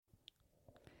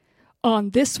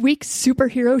On this week's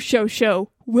Superhero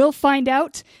Show, we'll find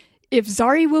out if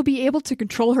Zari will be able to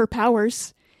control her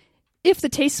powers, if the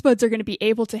taste buds are going to be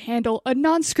able to handle a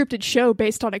non-scripted show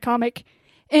based on a comic,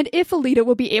 and if Alita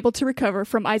will be able to recover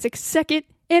from Isaac's second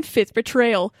and fifth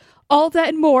betrayal. All that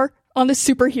and more on the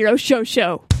Superhero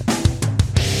Show.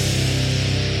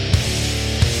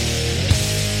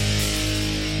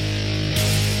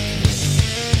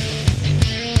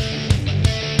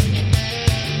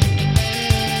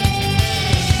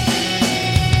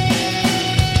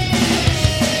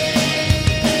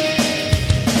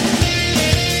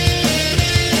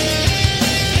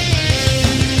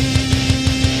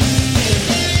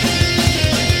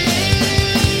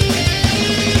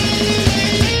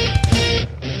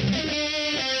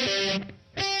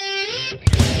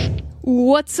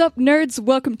 What's up, nerds?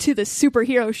 Welcome to the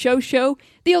Superhero Show,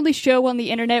 the only show on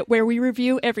the internet where we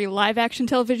review every live-action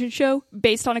television show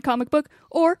based on a comic book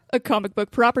or a comic book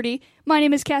property. My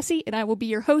name is Cassie, and I will be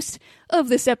your host of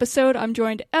this episode. I'm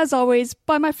joined, as always,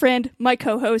 by my friend, my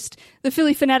co-host, the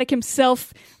Philly Fanatic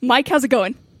himself. Mike, how's it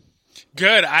going?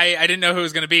 Good. I didn't know who it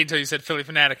was going to be until you said Philly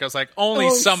Fanatic. I was like,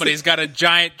 somebody's got a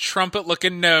giant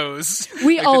trumpet-looking nose.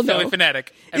 We like all the know. Philly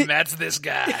Fanatic, and that's this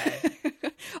guy.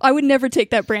 I would never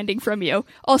take that branding from you.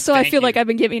 Also, I Thank feel you. like I've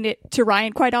been giving it to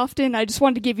Ryan quite often. I just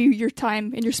wanted to give you your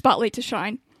time and your spotlight to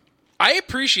shine. I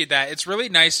appreciate that. It's really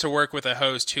nice to work with a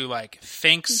host who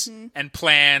thinks and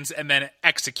plans and then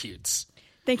executes.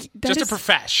 Thank you. Just a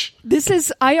profesh.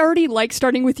 I already like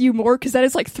starting with you more because that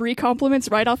is like 3 compliments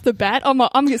right off the bat. I'm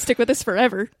going to stick with this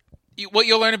forever. What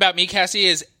you'll learn about me, Cassie,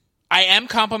 is I am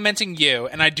complimenting you,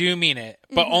 and I do mean it,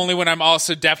 but only when I'm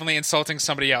also definitely insulting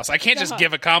somebody else. I can't just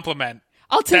give a compliment.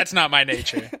 That's not my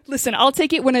nature. Listen, I'll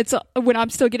take it when I'm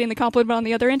still getting the compliment on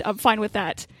the other end. I'm fine with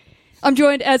that. I'm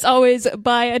joined, as always,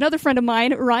 by another friend of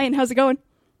mine. Ryan, how's it going?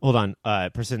 Hold on.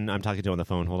 Person I'm talking to on the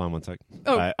phone. Hold on one sec.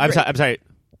 Oh, I'm sorry.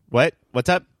 What? What's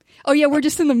up? Oh, yeah, we're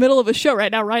just in the middle of a show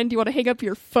right now. Ryan, do you want to hang up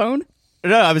your phone?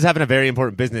 No, I was having a very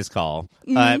important business call.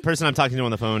 Person I'm talking to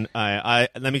on the phone,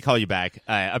 let me call you back.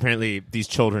 Apparently, these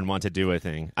children want to do a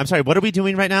thing. I'm sorry, what are we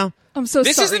doing right now? I'm so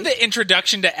This sorry. isn't the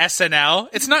introduction to SNL.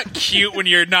 It's not cute when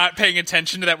you're not paying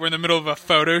attention to that we're in the middle of a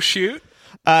photo shoot.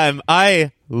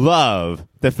 I love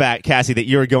the fact, Cassie, that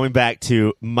you're going back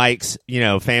to Mike's,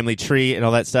 family tree and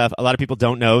all that stuff. A lot of people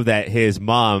don't know that his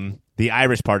mom, the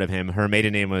Irish part of him, her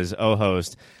maiden name was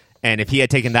O'Host. And if he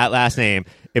had taken that last name,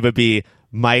 it would be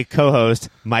my co-host,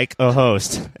 Mike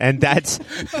O'Host. And that's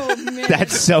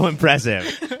so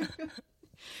impressive.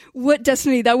 What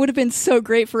destiny. That would have been so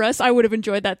great for us. I would have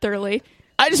enjoyed that thoroughly.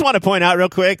 I just want to point out real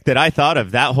quick that I thought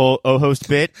of that whole O'Host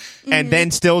bit and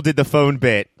then still did the phone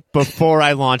bit before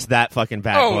I launched that fucking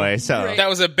bad boy. So great. That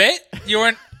was a bit? You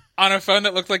weren't on a phone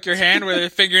that looked like your hand where the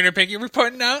finger and your pinky were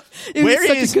pointing out? It was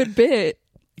such a good bit.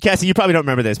 Cassie, you probably don't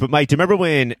remember this, but Mike, do you remember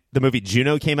when the movie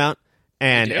Juno came out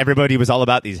and everybody was all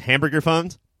about these hamburger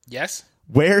phones? Yes.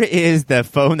 Where is the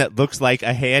phone that looks like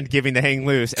a hand giving the hang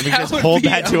loose, and we just hold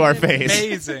that to our face?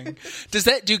 Amazing.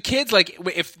 Do kids,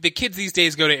 if the kids these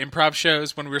days go to improv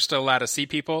shows when we're still allowed to see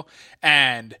people,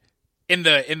 and in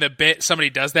the bit somebody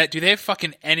does that, do they have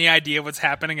fucking any idea what's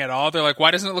happening at all? They're like,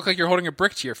 why doesn't it look like you're holding a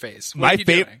brick to your face? What are you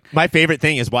doing? My favorite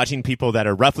thing is watching people that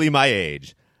are roughly my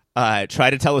age try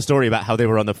to tell a story about how they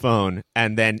were on the phone,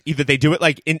 and then either they do it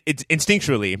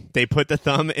instinctually, they put the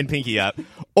thumb and pinky up,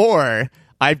 or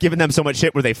I've given them so much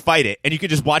shit where they fight it, and you can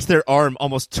just watch their arm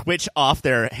almost twitch off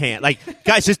their hand.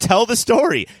 Guys, just tell the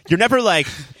story. You're never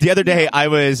the other day I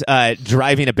was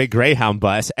driving a big Greyhound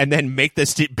bus, and then make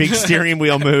the big steering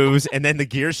wheel moves, and then the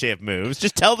gear shift moves.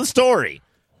 Just tell the story.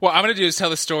 What I'm going to do is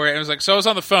tell the story. And I was like, so I was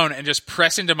on the phone and just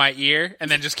press into my ear and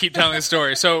then just keep telling the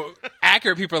story. So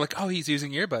accurate people are like, oh, he's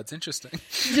using earbuds. Interesting.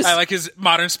 I like his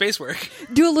modern space work.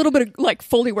 Do a little bit of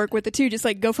Foley work with it too. Just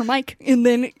go for Mike and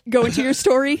then go into your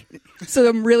story. So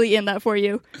I'm really in that for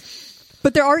you.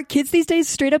 But there are kids these days,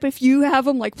 straight up, if you have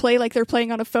them play like they're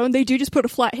playing on a phone, they do just put a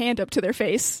flat hand up to their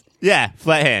face. Yeah,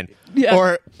 flat hand. Yeah.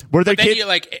 Or were there kids?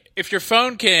 If your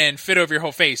phone can fit over your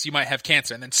whole face, you might have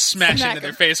cancer, and then smash into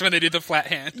their face when they do the flat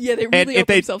hand. Yeah, they really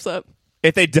open themselves up.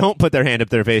 If they don't put their hand up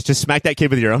their face, just smack that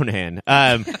kid with your own hand.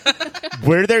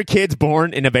 Were there kids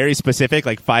born in a very specific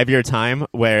 5-year time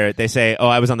where they say, oh,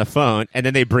 I was on the phone, and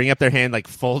then they bring up their hand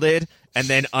folded, and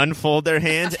then unfold their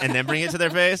hand, and then bring it to their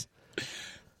face?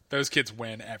 Those kids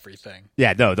win everything.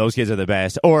 Yeah, no, those kids are the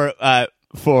best. Or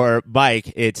for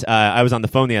Mike, it's I was on the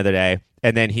phone the other day,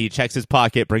 and then he checks his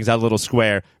pocket, brings out a little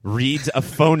square, reads a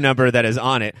phone number that is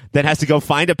on it, then has to go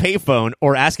find a payphone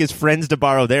or ask his friends to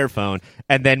borrow their phone,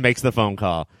 and then makes the phone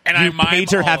call. And you I mime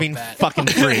pager all having of that. fucking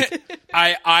freak.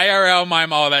 I IRL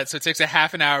mime all that, so it takes a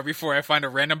half an hour before I find a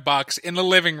random box in the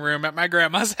living room at my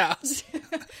grandma's house.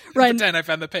 Ryan, Pretend I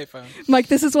found the payphone. Mike,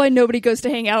 this is why nobody goes to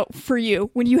hang out for you.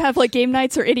 When you have like game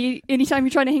nights or anytime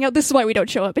you're trying to hang out, this is why we don't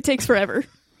show up. It takes forever.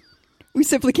 We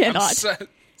simply cannot.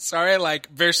 Sorry, like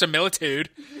verisimilitude.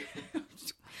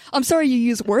 I'm sorry you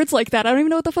use words like that. I don't even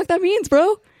know what the fuck that means,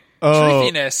 bro. Oh,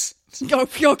 Truthiness.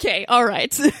 Okay, all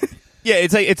right. yeah,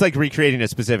 it's like recreating a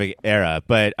specific era.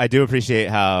 But I do appreciate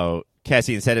how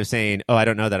Cassie, instead of saying, "Oh, I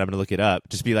don't know that, I'm going to look it up,"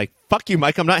 just be like, "Fuck you,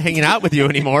 Mike. I'm not hanging out with you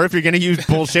anymore if you're going to use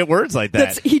bullshit words like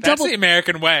that." That's the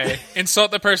American way.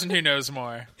 Insult the person who knows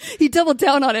more. He doubled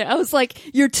down on it. I was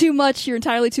like, "You're too much. You're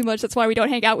entirely too much. That's why we don't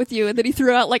hang out with you." And then he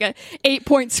threw out like a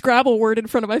 8-point Scrabble word in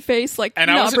front of my face. Like, and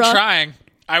I wasn't trying.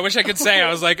 I wish I could say I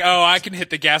was like, "Oh, I can hit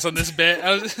the gas on this bit."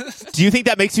 Do you think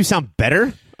that makes you sound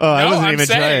better? Oh, I wasn't even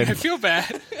trying. I feel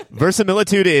bad.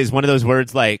 Verisimilitude is one of those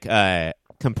words like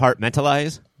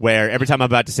compartmentalize, where every time I'm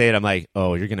about to say it, I'm like,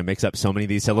 "Oh, you're going to mix up so many of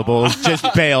these syllables. Just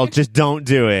bail. Just don't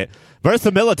do it."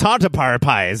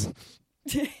 Verisimilitantiparpies.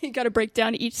 You got to break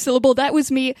down each syllable. That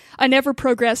was me. I never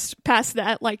progressed past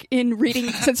that. Like in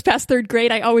reading since past 3rd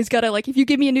grade, I always got to like, if you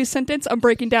give me a new sentence, I'm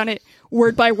breaking down it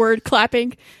word by word,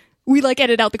 clapping. We like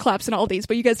edit out the claps in all these,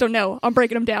 but you guys don't know. I'm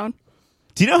breaking them down.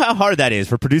 Do you know how hard that is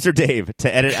for producer Dave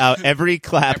to edit out every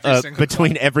clap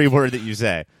between every word that you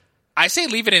say? I say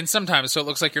leave it in sometimes so it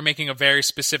looks like you're making a very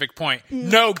specific point.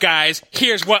 No, guys,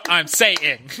 here's what I'm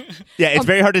saying. Yeah, it's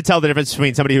very hard to tell the difference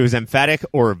between somebody who is emphatic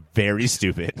or very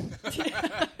stupid.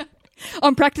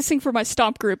 I'm practicing for my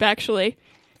stomp group, actually.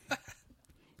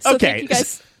 So okay. Thank you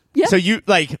guys. Yeah. So you,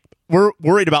 like, we're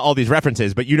worried about all these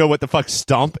references, but you know what the fuck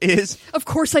stomp is? Of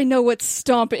course I know what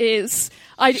stomp is.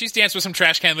 She's danced with some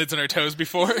trash can lids on her toes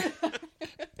before.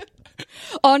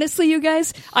 Honestly, you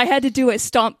guys, I had to do a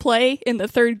stomp play in the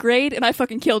 3rd grade, and I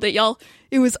fucking killed it, y'all.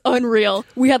 It was unreal.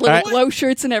 We had little glow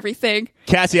shirts and everything.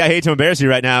 Cassie, I hate to embarrass you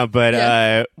right now,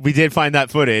 but we did find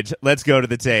that footage. Let's go to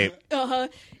the tape.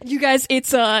 You guys,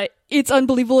 it's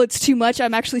unbelievable. It's too much.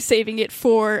 I'm actually saving it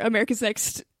for America's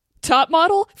Next Top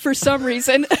Model for some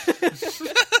reason.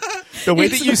 The way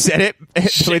that you said it,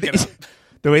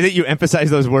 the way that you emphasize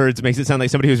those words makes it sound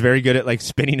like somebody who's very good at like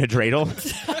spinning a dreidel.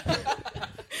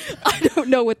 I don't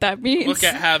know what that means. Look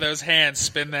at how those hands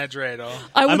spin that dreidel.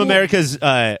 I'm America's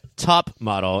top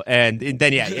model, and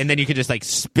then you can just like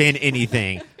spin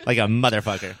anything like a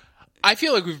motherfucker. I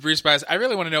feel like we've breezed by this. I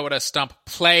really want to know what a stomp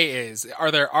play is. Are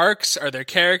there arcs? Are there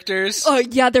characters? Oh,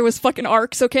 yeah, there was fucking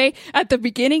arcs, okay? At the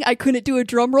beginning, I couldn't do a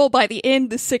drum roll. By the end,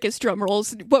 the sickest drum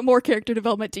rolls. What more character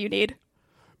development do you need?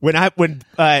 When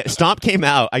Stomp came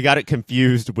out, I got it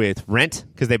confused with Rent,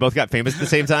 because they both got famous at the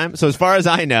same time. So as far as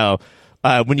I know,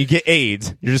 when you get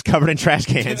AIDS, you're just covered in trash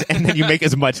cans, and then you make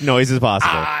as much noise as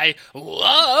possible. I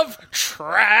love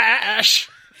trash.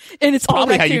 And it's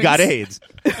probably all how you got AIDS.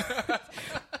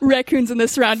 Raccoons in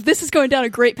this round. This is going down a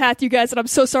great path, you guys, and I'm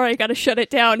so sorry I got to shut it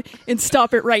down and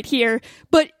stop it right here.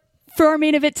 But for our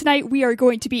main event tonight, we are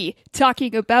going to be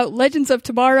talking about Legends of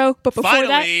Tomorrow. But before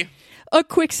that, a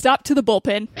quick stop to the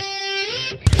bullpen.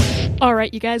 All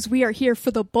right, you guys, we are here for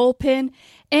the bullpen.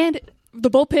 And the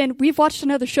bullpen, we've watched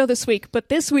another show this week, but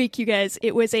this week, you guys,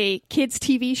 it was a kids'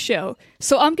 TV show.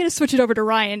 So I'm going to switch it over to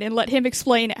Ryan and let him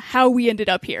explain how we ended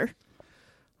up here.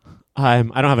 I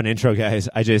don't have an intro, guys.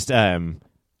 I just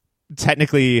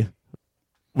technically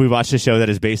we watched a show that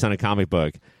is based on a comic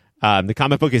book. The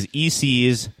comic book is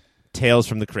EC's Tales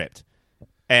from the Crypt.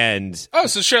 And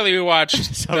so surely we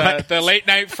watched the late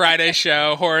night Friday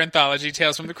show, horror anthology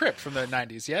Tales from the Crypt from the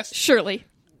 90s, yes? Surely.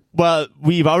 Well,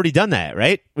 we've already done that,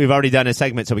 right? We've already done a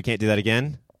segment, so we can't do that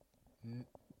again?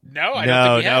 No, I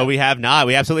don't think we have. No, we have not.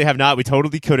 We absolutely have not. We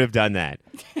totally could have done that.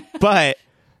 But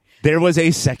there was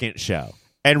a second show.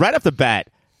 And right off the bat,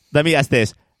 let me ask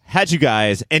this. Had you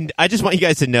guys, and I just want you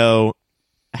guys to know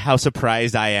how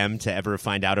surprised I am to ever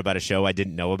find out about a show I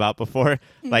didn't know about before.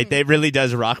 Like, it really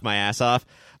does rock my ass off.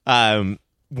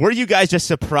 Were you guys just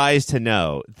surprised to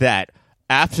know that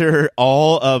after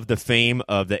all of the fame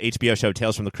of the HBO show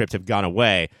Tales from the Crypt have gone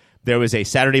away, there was a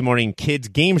Saturday morning kids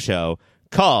game show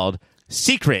called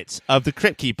Secrets of the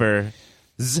Crypt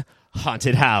Keeper's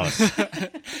Haunted House?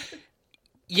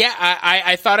 Yeah,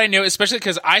 I thought I knew, especially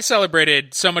because I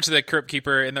celebrated so much of the Crypt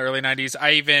Keeper in the early 90s.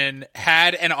 I even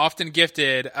had and often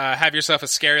gifted Have Yourself a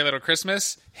Scary Little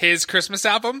Christmas, his Christmas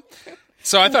album.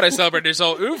 So I thought I celebrated his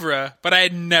whole oeuvre, but I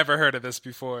had never heard of this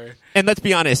before. And let's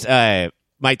be honest,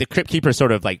 Mike, the Crypt Keeper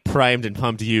sort of like primed and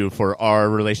pumped you for our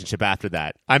relationship after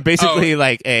that. I'm basically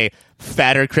like a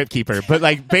fatter Crypt Keeper, but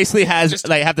like basically has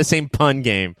like have the same pun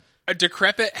game. A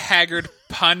decrepit, haggard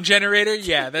pun generator?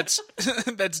 Yeah, that's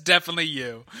definitely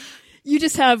you. You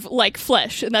just have, like,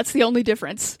 flesh, and that's the only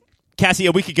difference. Cassie,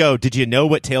 a week ago, did you know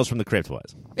what Tales from the Crypt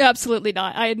was? Absolutely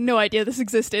not. I had no idea this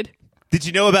existed. Did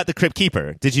you know about the Crypt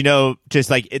Keeper? Did you know just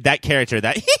like that character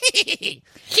that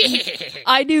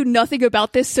I knew nothing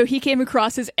about this, so he came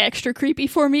across as extra creepy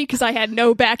for me because I had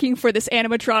no backing for this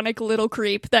animatronic little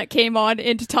creep that came on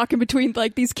into talking between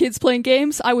like these kids playing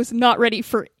games. I was not ready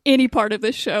for any part of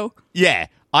this show. Yeah.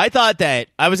 I thought that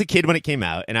I was a kid when it came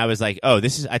out, and I was like, "Oh,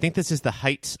 I think this is the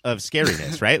heights of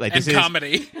scariness, right? Like this and is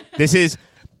comedy. This is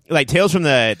like Tales from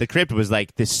the Crypt was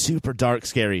like this super dark,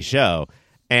 scary show."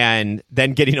 And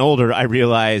then getting older, I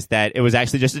realized that it was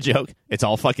actually just a joke. It's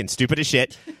all fucking stupid as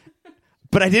shit.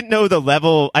 But I didn't know the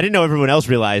level. I didn't know everyone else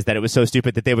realized that it was so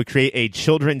stupid that they would create a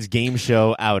children's game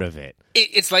show out of it.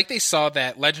 It's like they saw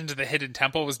that Legend of the Hidden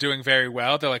Temple was doing very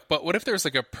well. They're like, but what if there was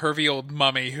like a pervy old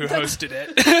mummy who hosted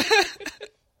it?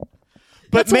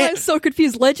 That's why I was so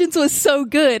confused. Legends was so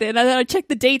good. And then I checked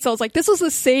the dates. I was like, this was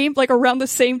the same, like around the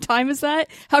same time as that?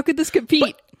 How could this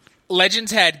compete?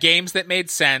 Legends had games that made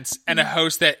sense and a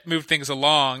host that moved things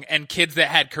along and kids that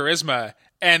had charisma.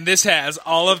 And this has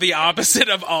all of the opposite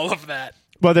of all of that.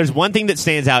 Well, there's one thing that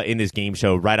stands out in this game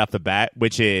show right off the bat,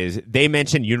 which is they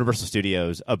mention Universal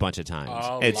Studios a bunch of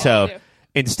times. And so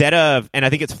instead of, and I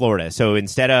think it's Florida, so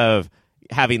instead of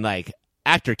having like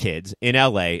actor kids in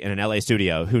LA in an LA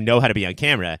studio who know how to be on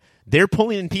camera, they're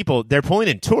pulling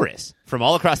in tourists from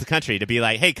all across the country to be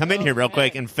like, hey, come in here real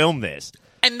quick and film this.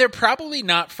 And they're probably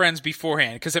not friends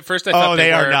beforehand, because at first I thought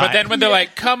they are were. not. But then when they're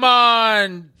like, come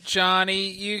on,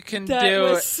 Johnny, you can do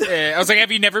it. I was like,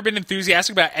 have you never been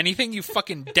enthusiastic about anything, you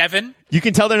fucking Devin? You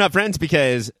can tell they're not friends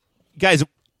because, guys,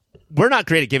 we're not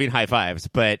great at giving high fives,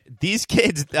 but these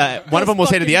kids, one of them will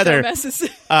say to the other,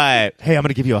 hey, I'm going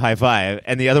to give you a high five.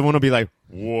 And the other one will be like,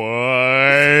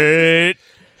 what?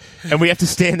 And we have to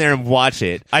stand there and watch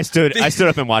it. I stood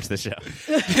up and watched the show.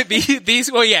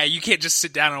 Well, yeah, you can't just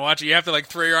sit down and watch it. You have to like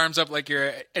throw your arms up like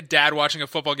you're a dad watching a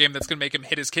football game that's going to make him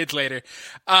hit his kids later.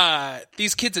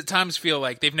 These kids at times feel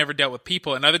like they've never dealt with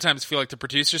people, and other times feel like the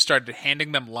producers started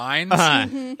handing them lines.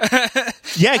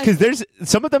 Yeah, because there's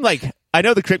some of them like, I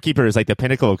know the Crypt Keeper is like the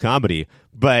pinnacle of comedy,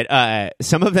 but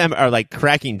some of them are like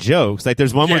cracking jokes. Like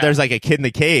there's one where there's like a kid in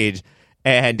the cage,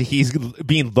 and he's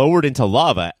being lowered into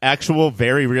lava, actual,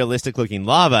 very realistic-looking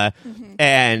lava,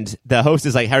 and the host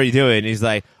is like, how are you doing? And he's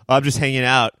like, I'm just hanging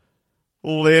out.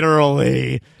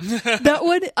 Literally. That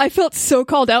one, I felt so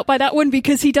called out by that one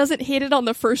because he doesn't hit it on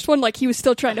the first one like he was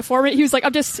still trying to form it. He was like,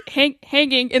 I'm just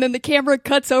hanging, and then the camera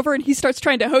cuts over and he starts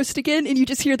trying to host again, and you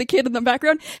just hear the kid in the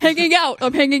background, hanging out,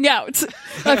 I'm hanging out.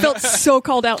 I felt so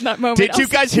called out in that moment. Did you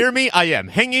guys hear me? I am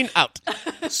hanging out.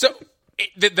 So...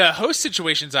 The host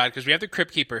situation's odd because we have the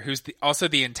Crypt Keeper, who's also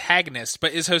the antagonist,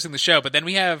 but is hosting the show. But then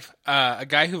we have a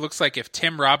guy who looks like if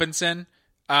Tim Robinson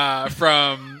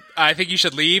from I Think You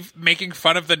Should Leave making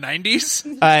fun of the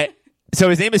 90s. So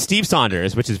his name is Steve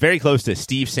Saunders, which is very close to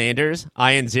Steve Sanders,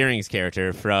 Ian Ziering's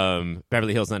character from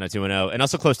Beverly Hills 90210, and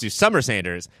also close to Summer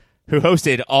Sanders, who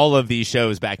hosted all of these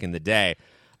shows back in the day.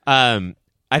 I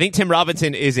think Tim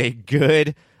Robinson is a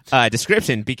good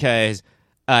description because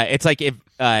it's like if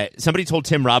somebody told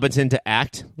Tim Robinson to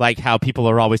act like how people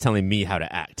are always telling me how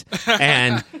to act.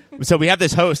 And so we have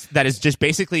this host that is just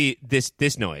basically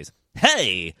this noise.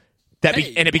 Hey!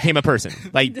 And it became a person.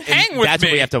 Like Hang with that's me.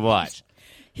 what we have to watch.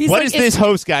 He's What like, is this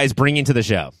host, guys, bringing to the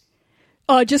show?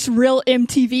 Just real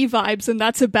MTV vibes, and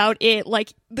that's about it.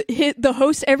 Like the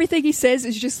host, everything he says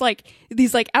is just like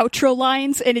these like outro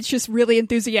lines, and it's just really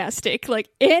enthusiastic. Like,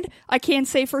 and I can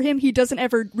say for him, he doesn't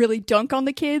ever really dunk on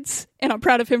the kids, and I'm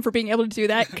proud of him for being able to do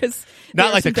that because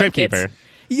Not like the Crypt Keeper.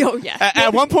 Yo, yeah.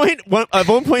 At one point, one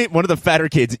of the fatter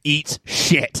kids eats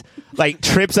shit, like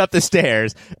trips up the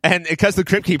stairs, and it cuts the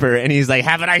Crypt Keeper, and he's like,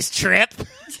 "Have a nice trip."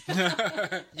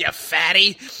 You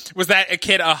fatty. Was that a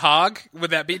kid a hog?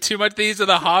 Would that be too much? These are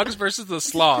the hogs versus the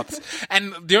sloths.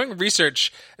 And doing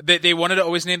research, they wanted to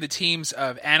always name the teams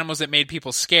of animals that made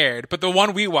people scared. But the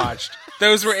one we watched,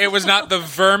 it was not the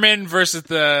vermin versus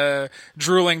the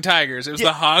drooling tigers. It was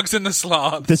the hogs and the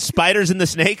sloths. The spiders and the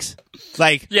snakes?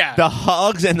 Like, the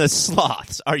hogs and the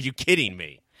sloths. Are you kidding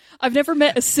me? I've never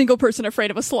met a single person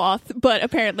afraid of a sloth, but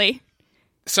apparently...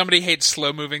 Somebody hates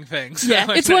slow-moving things. Yeah,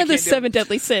 it's one of the 7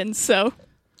 deadly sins, so...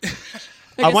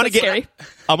 I want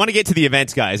to get to the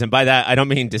events, guys, and by that, I don't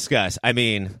mean discuss. I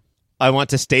mean, I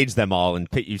want to stage them all and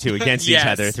pit you two against each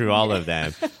other through all of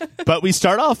them. But we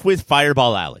start off with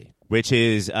Fireball Alley, which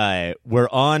is we're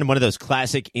on one of those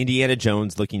classic Indiana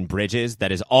Jones-looking bridges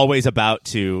that is always about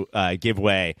to give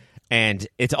way, and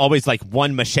it's always like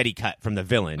one machete cut from the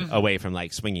villain away from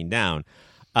like swinging down.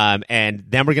 And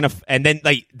then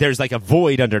like there's like a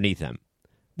void underneath them,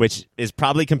 which is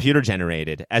probably computer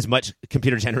generated, as much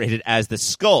computer generated as the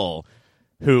skull,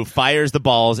 who fires the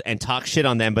balls and talks shit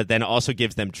on them, but then also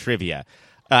gives them trivia.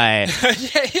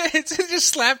 It's just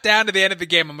slapped down to the end of the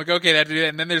game. I'm like, okay, that,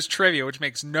 and then there's trivia, which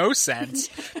makes no sense.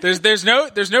 There's no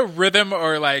rhythm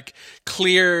or like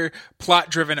clear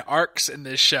plot driven arcs in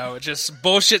this show. It's just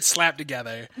bullshit slapped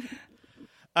together.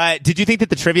 Did you think that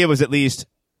the trivia was at least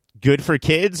good for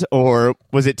kids, or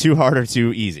was it too hard or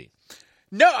too easy?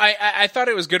 No, I thought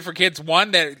it was good for kids.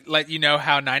 One, that let you know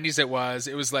how 90s it was.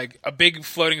 It was like a big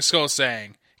floating skull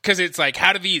saying, because it's like,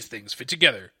 how do these things fit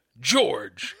together?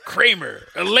 George, Kramer,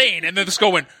 Elaine, and then the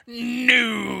skull went, no,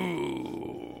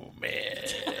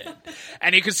 man.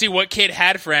 And you could see what kid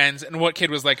had friends and what kid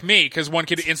was like me, because one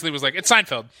kid instantly was like, it's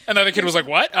Seinfeld. Another kid was like,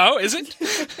 what? Oh, is it?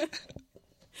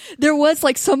 There was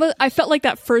like I felt like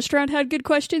that first round had good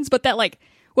questions, but that like,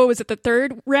 what was it, the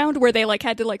third round where they like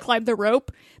had to like climb the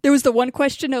rope? There was the one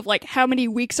question of like how many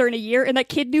weeks are in a year, and that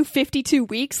kid knew 52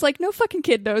 weeks. Like, no fucking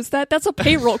kid knows that. That's a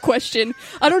payroll question.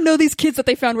 I don't know these kids that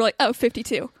they found were like, oh,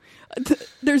 52.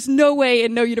 There's no way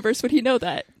in no universe would he know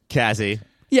that. Cassie.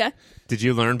 Yeah. Did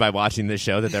you learn by watching this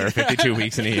show that there are 52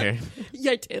 weeks in a year?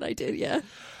 Yeah, I did, yeah.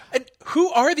 And who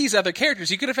are these other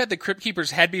characters? You could have had the Crypt Keeper's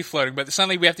head be floating, but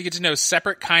suddenly we have to get to know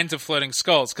separate kinds of floating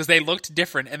skulls because they looked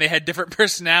different and they had different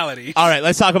personalities. All right,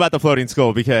 let's talk about the floating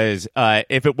skull, because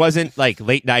if it wasn't like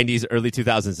late 90s, early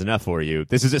 2000s enough for you,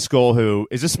 this is a skull who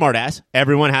is a smartass.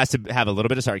 Everyone has to have a little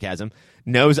bit of sarcasm,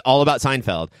 knows all about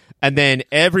Seinfeld, and then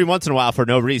every once in a while, for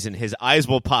no reason, his eyes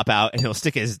will pop out and he'll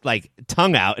stick his like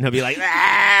tongue out and he'll be like,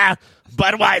 ah,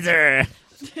 Budweiser.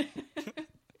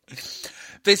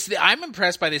 I'm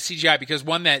impressed by the CGI because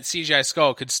one, that CGI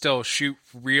skull could still shoot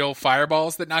real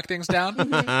fireballs that knock things down.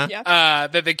 Yeah.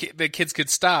 That the kids could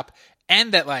stop,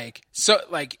 and that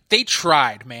they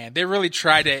tried, man. They really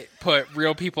tried to put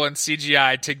real people and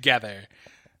CGI together,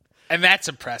 and that's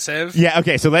impressive. Yeah.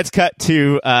 Okay. So let's cut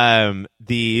to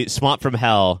the swamp from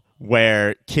hell,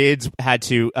 where kids had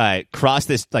to cross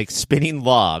this like spinning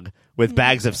log with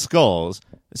bags of skulls.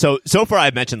 So far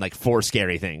I've mentioned like 4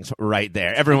 scary things right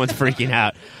there. Everyone's freaking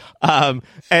out.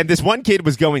 And this one kid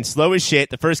was going slow as shit.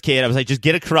 The first kid, I was like, just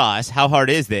get across. How hard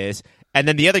is this? And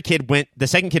then the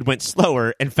second kid went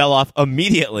slower and fell off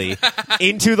immediately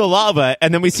into the lava.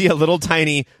 And then we see a little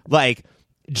tiny like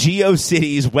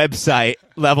GeoCities website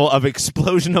level of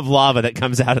explosion of lava that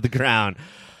comes out of the ground.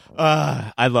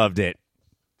 I loved it.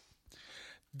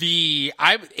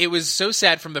 It was so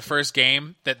sad from the first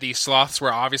game that the sloths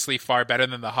were obviously far better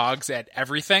than the hogs at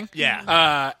everything.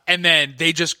 Yeah. And then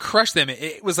they just crushed them.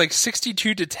 It was like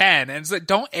 62-10, and it's like,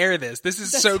 don't air this. This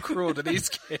is so cruel to these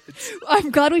kids. I'm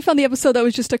glad we found the episode that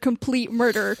was just a complete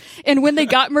murder. And when they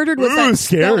got murdered with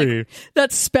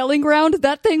that spelling round,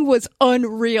 that thing was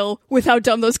unreal with how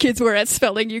dumb those kids were at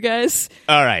spelling, you guys.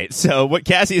 All right. So what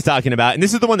Cassie is talking about, and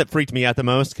this is the one that freaked me out the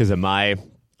most because of my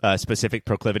specific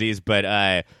proclivities,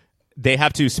 but they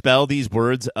have to spell these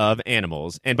words of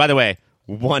animals. And by the way,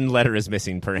 1 letter is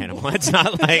missing per animal. It's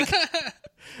not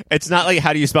like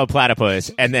how do you spell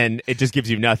platypus and then it just gives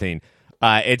you nothing.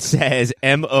 It says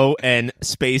MON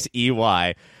space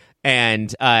EY.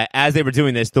 And as they were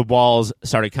doing this, the walls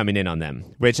started coming in on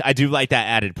them, which I do like that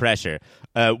added pressure.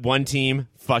 One team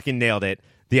fucking nailed it.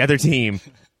 The other team,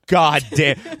 god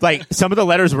damn, like some of the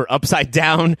letters were upside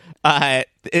down.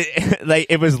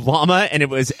 It was llama and it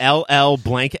was LL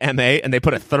blank MA and they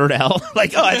put a third L.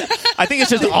 Like, oh, I think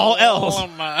it's just all L's.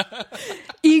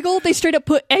 Eagle, they straight up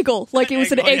put Eggle like it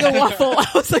was an Eggle waffle. I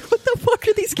was like, what the fuck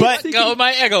are these kids thinking? Go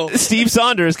my Eggle. Steve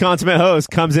Saunders, consummate host,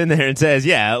 comes in there and says,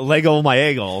 yeah, Lego my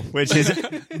Eggle, which is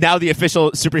now the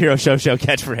official superhero show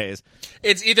catchphrase.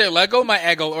 It's either Lego my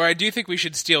Eggle, or I do think we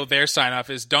should steal their sign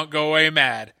off is don't go away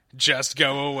mad. Just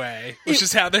go away, which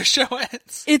is how their show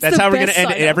ends. That's how we're going to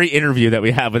end every interview that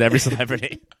we have with every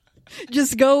celebrity.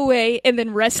 Just go away and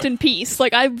then rest in peace.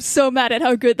 Like, I'm so mad at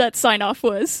how good that sign-off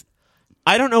was.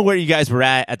 I don't know where you guys were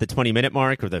at the 20-minute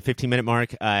mark or the 15-minute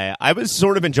mark. I was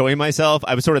sort of enjoying myself.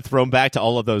 I was sort of thrown back to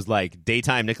all of those like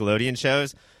daytime Nickelodeon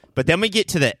shows. But then we get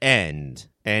to the end,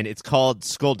 and it's called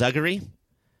Skullduggery.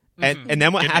 And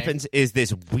then what happens is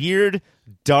this weird,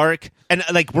 dark, and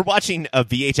like we're watching a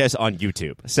VHS on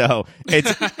YouTube, so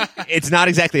it's not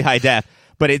exactly high def,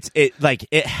 but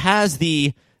it has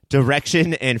the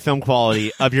direction and film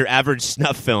quality of your average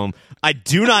snuff film. I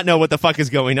do not know what the fuck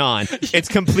is going on. It's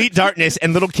complete darkness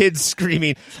and little kids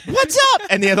screaming, "What's up?"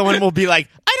 And the other one will be like,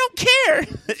 "I don't care."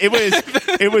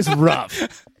 It was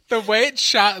rough. The way it's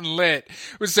shot and lit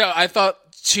was so. I thought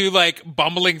two like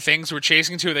bumbling things were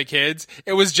chasing two of the kids.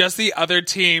 It was just the other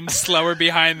team slower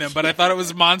behind them, but I thought it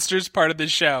was monsters part of the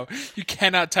show. You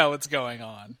cannot tell what's going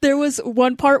on. There was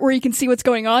one part where you can see what's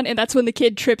going on, and that's when the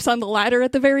kid trips on the ladder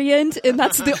at the very end, and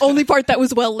that's the only part that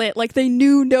was well lit. Like, they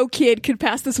knew no kid could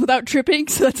pass this without tripping,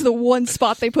 so that's the one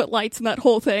spot they put lights in that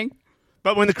whole thing.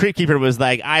 But when the Crypt Keeper was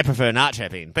like, I prefer not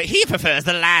tripping, but he prefers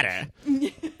the ladder.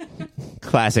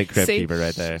 Classic Crypt Keeper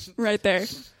right there. Right there.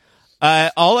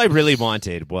 All I really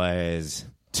wanted was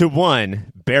to,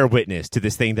 one, bear witness to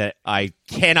this thing that I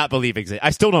cannot believe exists. I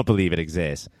still don't believe it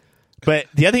exists. But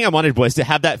the other thing I wanted was to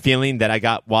have that feeling that I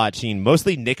got watching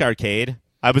mostly Nick Arcade.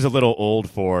 I was a little old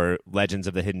for Legends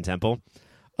of the Hidden Temple.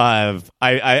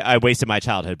 I wasted my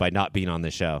childhood by not being on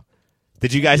this show.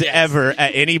 Did you guys ever,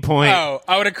 at any point... Oh,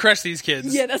 I would have crushed these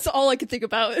kids. Yeah, that's all I could think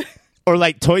about. Or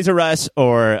like Toys R Us,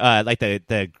 or like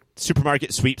the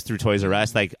supermarket sweeps through Toys R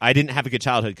Us. Like, I didn't have a good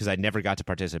childhood because I never got to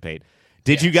participate.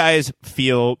 Did you guys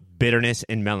feel bitterness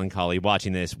and melancholy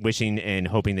watching this, wishing and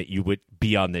hoping that you would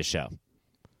be on this show?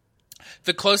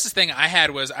 The closest thing I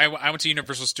had was I went to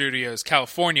Universal Studios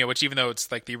California, which, even though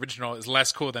it's like the original is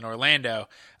less cool than Orlando,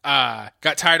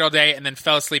 got tired all day and then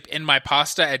fell asleep in my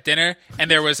pasta at dinner, and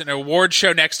there was an award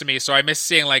show next to me, so I missed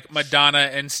seeing like Madonna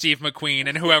and Steve McQueen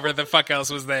and whoever the fuck else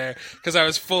was there because I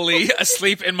was fully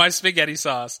asleep in my spaghetti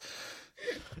sauce.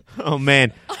 Oh,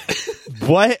 man.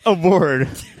 What award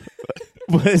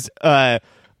was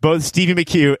both Stevie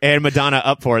McHugh and Madonna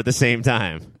up for at the same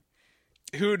time?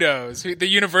 Who knows? The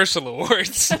Universal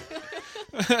Awards.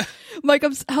 Mike,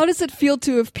 how does it feel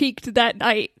to have peaked that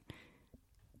night?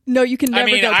 No, you can never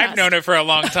go past. I've known it for a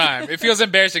long time. It feels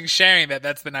embarrassing sharing that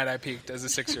that's the night I peaked as a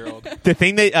 6-year-old. The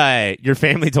thing that your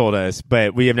family told us,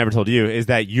 but we have never told you, is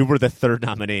that you were the third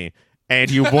nominee.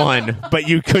 And you won, but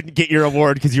you couldn't get your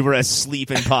award because you were asleep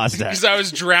in pasta. Because I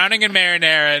was drowning in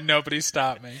marinara and nobody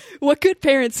stopped me. What good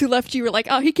parents who left you were like,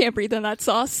 oh, he can't breathe in that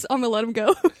sauce. I'm going to let him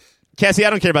go. Cassie, I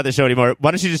don't care about this show anymore.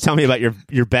 Why don't you just tell me about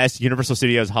your best Universal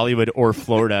Studios Hollywood or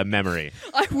Florida memory?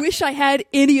 I wish I had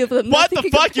any of them. What the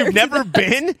fuck? You've never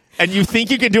been? And you think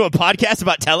you can do a podcast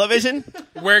about television?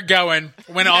 We're going.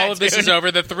 When all of this is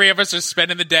over, the three of us are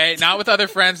spending the day, not with other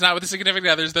friends, not with the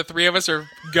significant others. The three of us are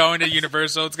going to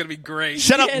Universal. It's going to be great.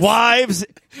 Shut up, wives.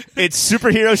 It's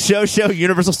Superhero Show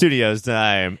Universal Studios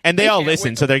time. And they all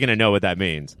listen, so they're going to know what that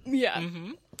means. Yeah.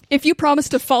 Mm-hmm. If you promise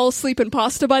to fall asleep in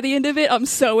pasta by the end of it, I'm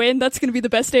so in. That's going to be the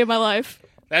best day of my life.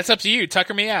 That's up to you.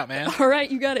 Tucker me out, man. All right,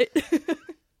 you got it.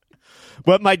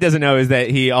 What Mike doesn't know is that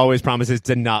he always promises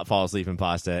to not fall asleep in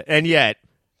pasta. And yet,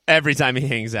 every time he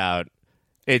hangs out,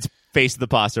 it's face the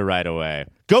pasta right away.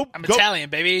 I'm Italian,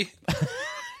 baby.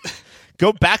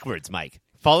 Go backwards, Mike.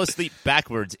 Fall asleep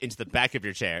backwards into the back of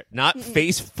your chair, not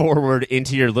face forward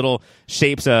into your little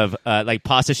shapes of like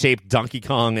pasta-shaped Donkey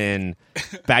Kong and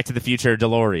Back to the Future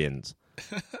DeLoreans.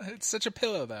 It's such a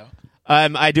pillow, though.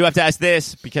 I do have to ask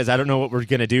this because I don't know what we're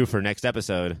going to do for next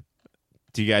episode.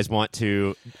 Do you guys want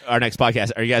to, our next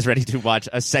podcast, are you guys ready to watch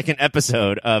a second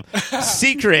episode of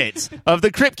Secrets of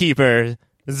the Crypt Keeper's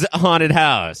Haunted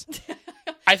House?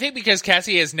 I think because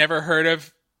Cassie has never heard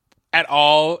of at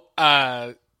all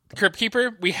Crypt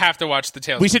Keeper, we have to watch the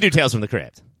Tales. We should do Tales from the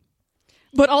Crypt.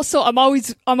 But also, I'm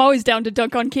always down to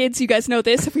dunk on kids. You guys know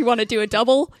this. If we want to do a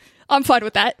double, I'm fine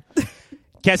with that.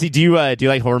 Cassie, do you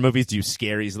like horror movies? Do you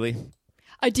scare easily?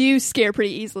 I do scare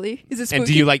pretty easily. Is it spooky? And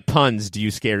do you like puns? Do you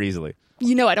scare easily?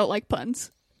 You know I don't like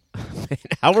puns.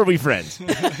 How are we friends?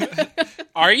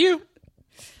 Are you?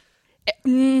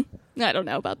 I don't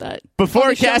know about that.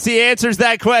 Before Cassie answers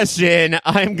that question,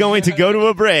 I'm going to go to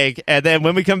a break, and then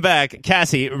when we come back,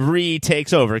 Cassie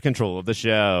retakes over control of the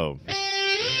show.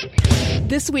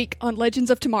 This week on Legends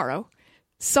of Tomorrow,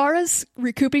 Sarah's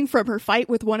recouping from her fight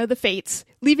with one of the Fates,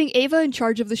 leaving Ava in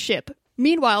charge of the ship.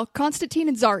 Meanwhile, Constantine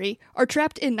and Zari are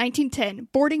trapped in 1910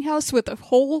 boarding house with a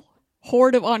whole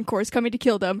horde of Encores coming to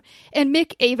kill them, and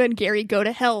Mick, Ava, and Gary go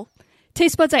to hell.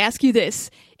 Taste Buds, I ask you this.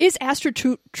 Is Astra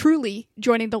truly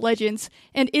joining the Legends,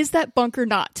 and is that bunk or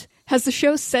not? Has the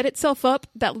show set itself up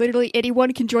that literally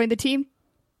anyone can join the team?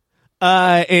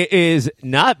 It is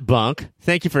not bunk.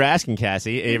 Thank you for asking,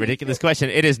 Cassie. A ridiculous question.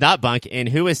 It is not bunk, and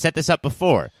who has set this up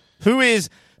before? Who is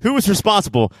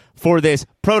responsible for this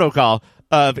protocol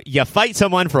of you fight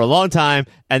someone for a long time,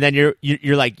 and then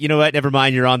you're like, you know what, never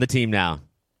mind, you're on the team now.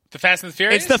 The Fast and the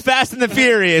Furious? It's the Fast and the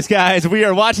Furious, guys. We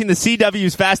are watching the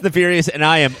CW's Fast and the Furious, and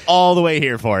I am all the way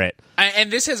here for it. And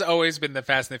this has always been the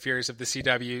Fast and the Furious of the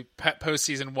CW post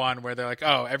season 1, where they're like,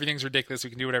 oh, everything's ridiculous. We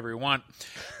can do whatever we want.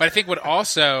 But I think what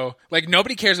also, like,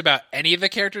 nobody cares about any of the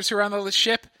characters who are on the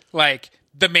ship. Like,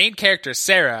 the main character,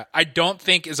 Sarah, I don't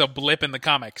think is a blip in the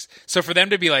comics. So for them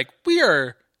to be like, we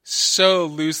are so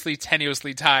loosely,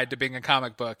 tenuously tied to being a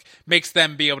comic book makes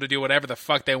them be able to do whatever the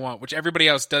fuck they want, which everybody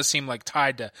else does seem like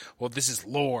tied to, well, this is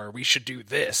lore, we should do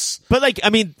this. But, like, I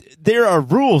mean, there are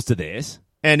rules to this,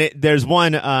 and there's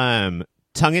one,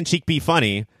 tongue-in-cheek be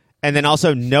funny, and then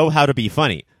also know how to be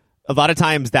funny. A lot of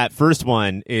times that first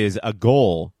one is a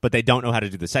goal, but they don't know how to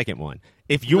do the second one.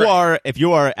 If you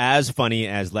are as funny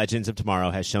as Legends of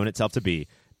Tomorrow has shown itself to be,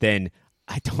 then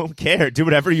I don't care. Do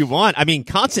whatever you want. I mean,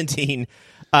 Constantine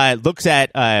looks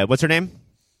at what's her name?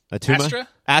 Atuma?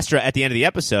 Astra at the end of the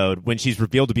episode when she's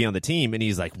revealed to be on the team, and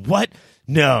he's like, "What?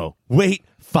 No, wait,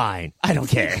 fine, I don't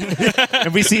care."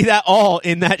 And we see that all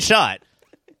in that shot.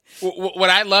 What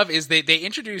I love is they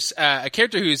introduce a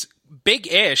character who's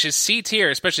big-ish, is C tier,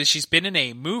 especially she's been in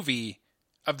a movie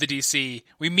of the DC.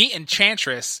 We meet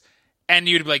Enchantress, and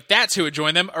you'd be like, that's who would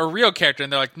join them, a real character.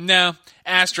 And they're like, no,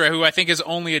 Astra, who I think is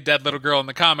only a dead little girl in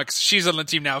the comics, she's on the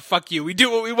team now. Fuck you. We do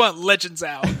what we want. Legends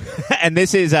out. And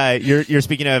this is, you're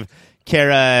speaking of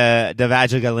Cara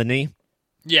Delevingne?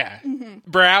 Yeah.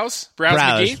 Brows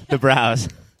McGee? The Brows.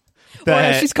 Or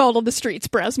as she's called on the streets,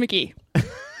 Brows McGee.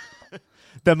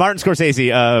 The Martin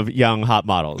Scorsese of young hot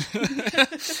models.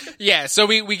 Yeah, so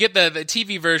we get the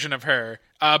TV version of her,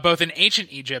 both in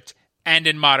ancient Egypt and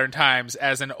in modern times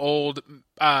as an old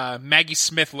Maggie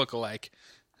Smith lookalike.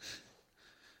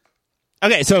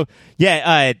 Okay, so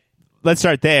yeah, let's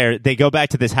start there. They go back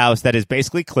to this house that is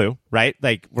basically Clue, right?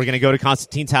 Like, we're going to go to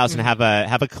Constantine's house and have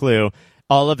a Clue.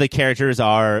 All of the characters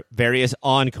are various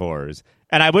encores.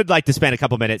 And I would like to spend a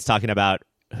couple minutes talking about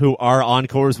who our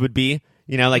encores would be.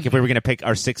 You know, like if we were going to pick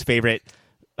our 6 favorite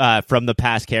from the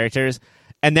past characters.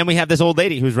 And then we have this old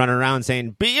lady who's running around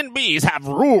saying, B&Bs have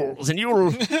rules, and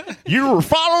you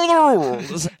follow the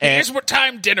rules. Here's what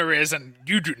time dinner is, and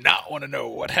you do not want to know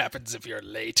what happens if you're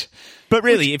late. But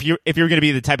really, if you're going to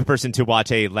be the type of person to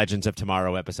watch a Legends of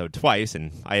Tomorrow episode twice,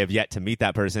 and I have yet to meet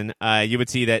that person, you would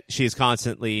see that she is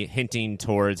constantly hinting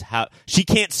towards how she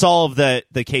can't solve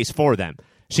the case for them.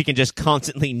 She can just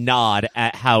constantly nod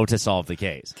at how to solve the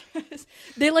case.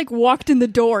 They, like, walked in the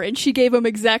door, and she gave them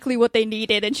exactly what they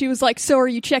needed, and she was like, so are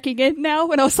you checking in now?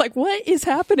 And I was like, what is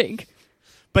happening?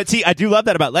 But see, I do love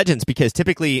that about Legends, because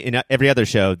typically in every other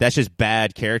show, that's just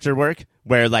bad character work,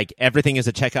 where, like, everything is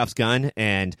a Chekhov's gun,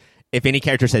 and if any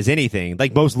character says anything,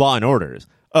 like most Law and Orders,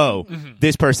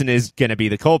 this person is going to be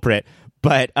the culprit.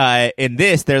 But in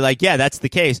this, they're like, yeah, that's the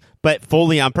case, but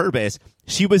fully on purpose.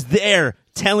 She was there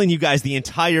telling you guys the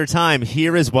entire time,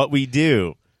 here is what we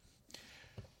do.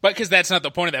 But because that's not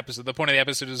the point of the episode. The point of the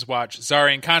episode is watch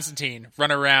Zari and Constantine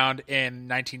run around in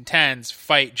 1910s,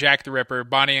 fight Jack the Ripper,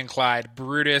 Bonnie and Clyde,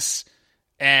 Brutus,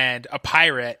 and a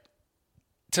pirate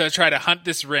to try to hunt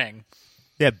this ring.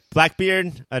 Yeah,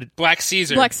 Blackbeard. Black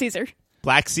Caesar. Black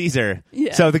Caesar.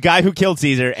 Yeah. So the guy who killed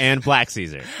Caesar and Black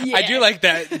Caesar. Yeah. I do like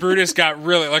that Brutus got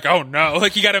really like, oh no,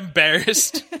 like he got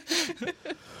embarrassed.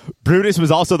 Brutus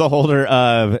was also the holder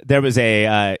of, there was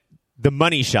the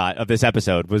money shot of this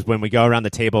episode was when we go around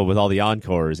the table with all the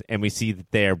encores and we see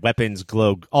that their weapons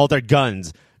all their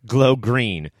guns glow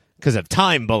green because of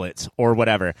time bullets or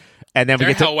whatever. And then we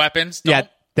get hell weapons. Yeah,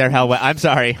 they're hell I'm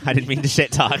sorry, I didn't mean to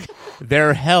shit talk.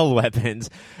 They're hell weapons.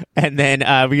 And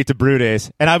then we get to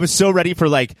Brutus, and I was so ready for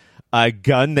like a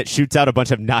gun that shoots out a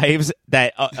bunch of knives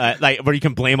that like where you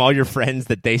can blame all your friends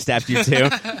that they stabbed you too.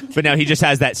 But no, he just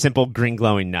has that simple green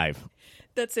glowing knife.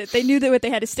 That's it. They knew that what they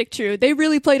had to stick to. They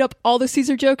really played up all the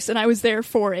Caesar jokes, and I was there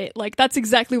for it. Like, that's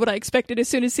exactly what I expected. As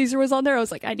soon as Caesar was on there, I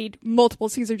was like, I need multiple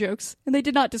Caesar jokes. And they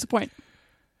did not disappoint.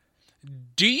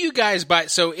 Do you guys buy...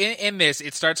 So in this,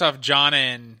 it starts off John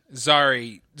and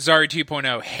Zari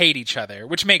 2.0 hate each other,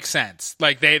 which makes sense.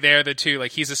 Like, they're the two.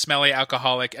 Like, he's a smelly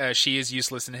alcoholic. She is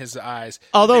useless in his eyes.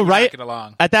 Although, right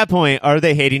at that point, are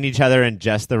they hating each other in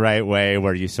just the right way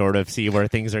where you sort of see where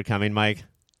things are coming, Mike?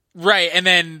 Right, and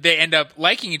then they end up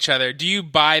liking each other. Do you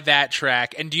buy that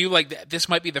track? And do you like this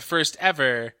might be the first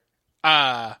ever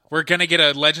we're going to get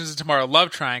a Legends of Tomorrow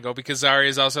love triangle, because Zari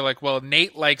is also like, well,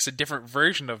 Nate likes a different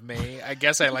version of me. I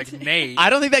guess I like Nate. I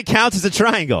don't think that counts as a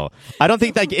triangle. I don't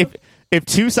think that if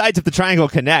two sides of the triangle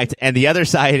connect and the other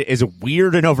side is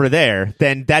weird and over there,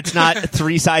 then that's not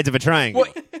 3 sides of a triangle.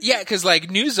 Well, yeah, because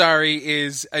like new Zari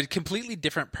is a completely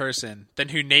different person than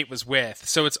who Nate was with,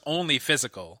 so it's only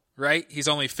physical, right? He's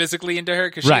only physically into her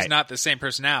because she's not the same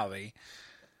personality.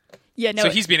 Yeah, no. So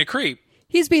he's being a creep.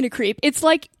 He's being a creep. It's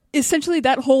like, essentially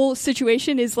that whole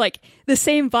situation is like the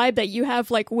same vibe that you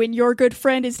have like when your good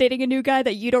friend is dating a new guy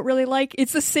that you don't really like.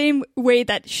 It's the same way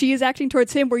that she is acting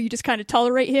towards him, where you just kind of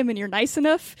tolerate him and you're nice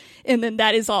enough, and then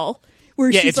that is all.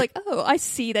 Where she's like, oh, I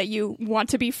see that you want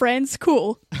to be friends.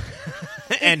 Cool.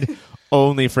 And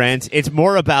only friends. It's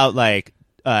more about like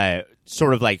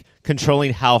sort of like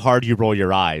controlling how hard you roll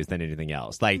your eyes than anything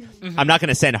else. Like, I'm not going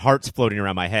to send hearts floating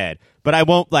around my head, but I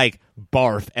won't like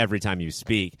barf every time you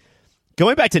speak.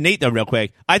 Going back to Nate, though, real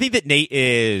quick, I think that Nate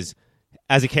is,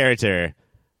 as a character,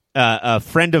 a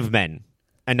friend of men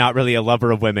and not really a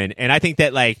lover of women. And I think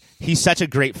that like he's such a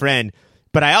great friend.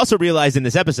 But I also realized in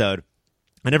this episode,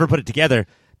 I never put it together,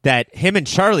 that him and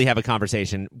Charlie have a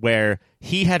conversation where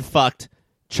he had fucked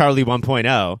Charlie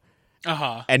 1.0,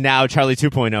 and now Charlie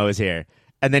 2.0 is here.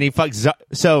 And then he fucks...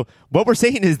 So what we're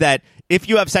saying is that if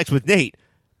you have sex with Nate,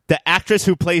 the actress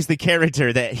who plays the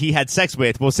character that he had sex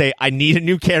with will say, I need a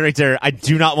new character. I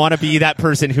do not want to be that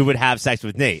person who would have sex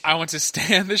with Nate. I want to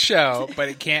stay on the show, but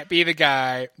it can't be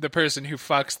the person who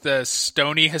fucks the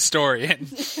stony historian.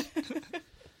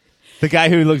 The guy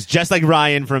who looks just like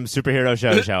Ryan from Superhero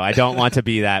Show. I don't want to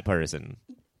be that person.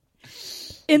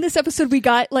 In this episode, we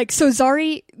got, like, so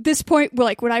Zari, this point,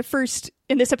 like, when I first,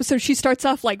 in this episode, she starts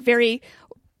off, like, very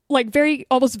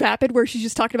almost vapid, where she's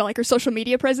just talking about, like, her social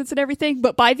media presence and everything.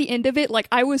 But by the end of it, like,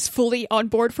 I was fully on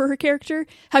board for her character.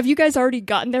 Have you guys already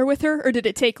gotten there with her? Or did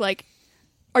it take, like,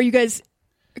 are you guys,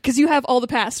 because you have all the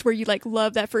past where you, like,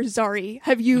 love that first Zari.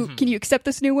 Have you, can you accept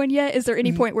this new one yet? Is there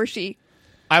any point where she...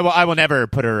 I will never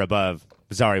put her above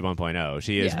Zari 1.0.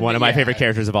 She is one of my favorite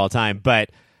characters of all time. But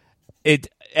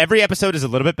every episode is a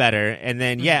little bit better. And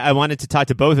then, I wanted to talk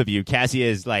to both of you. Cassie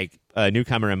is like a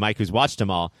newcomer and Mike who's watched them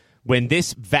all. When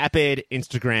this vapid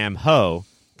Instagram hoe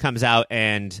comes out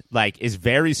and like is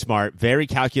very smart, very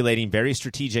calculating, very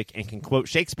strategic, and can quote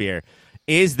Shakespeare,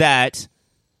 is that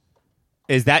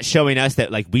showing us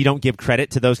that like we don't give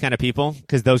credit to those kind of people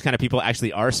because those kind of people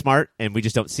actually are smart and we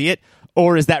just don't see it?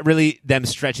 Or is that really them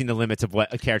stretching the limits of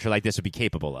what a character like this would be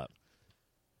capable of?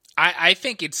 I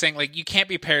think it's saying, like, you can't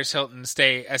be Paris Hilton and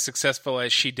stay as successful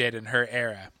as she did in her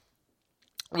era.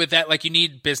 With that, like, you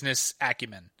need business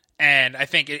acumen. And I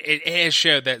think it has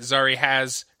showed that Zari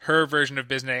has her version of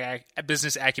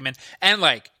business acumen. And,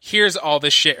 like, here's all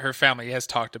this shit her family has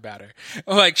talked about her.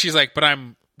 Like, she's like, but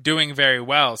I'm doing very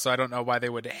well, so I don't know why they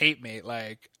would hate me.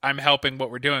 Like, I'm helping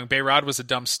what we're doing. Bayrod was a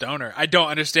dumb stoner. I don't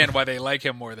understand why they like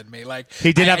him more than me. Like,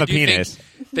 he did have a penis.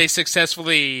 They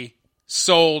successfully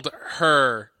sold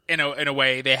her in a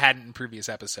way they hadn't in previous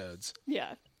episodes.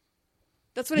 Yeah,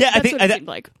 that's what it seemed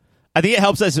like. I think it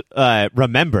helps us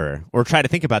remember or try to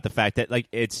think about the fact that like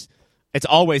it's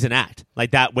always an act.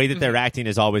 Like that way that they're acting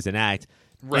is always an act.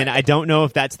 Right. And I don't know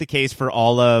if that's the case for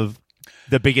all of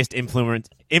the biggest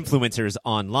influencers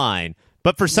online,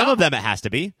 but for some of them it has to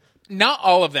be. Not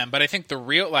all of them, but I think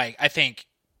I think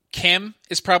Kim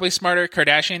is probably smarter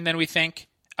Kardashian than we think.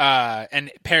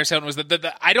 And Paris Hilton was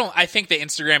I think the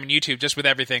Instagram and YouTube, just with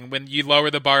everything, when you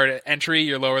lower the bar to entry,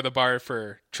 you lower the bar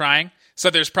for trying. So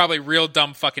there's probably real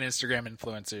dumb fucking Instagram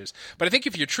influencers. But I think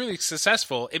if you're truly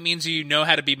successful, it means you know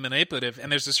how to be manipulative,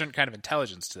 and there's a certain kind of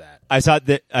intelligence to that. I saw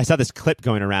this clip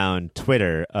going around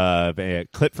Twitter of a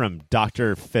clip from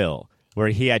Dr. Phil, where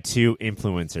he had two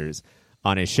influencers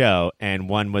on his show, and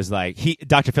one was like,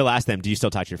 Dr. Phil asked them, do you still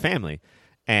talk to your family?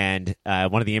 And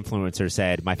one of the influencers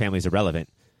said, my family's irrelevant.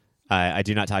 I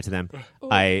do not talk to them.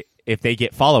 If they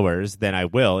get followers, then I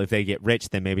will. If they get rich,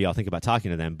 then maybe I'll think about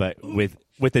talking to them. But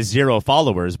with the 0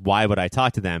 followers, why would I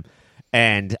talk to them?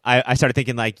 And I started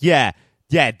thinking like, yeah,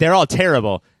 they're all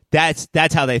terrible.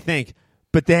 That's how they think.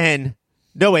 But then,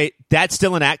 no, wait, that's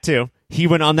still an act too. He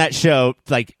went on that show,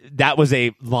 like that was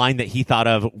a line that he thought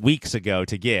of weeks ago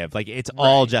to give. Like it's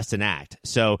all just an act.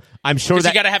 So I'm sure that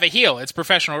you got to have a heel. It's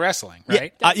professional wrestling,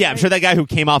 right? Yeah, I'm sure that guy who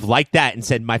came off like that and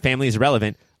said my family is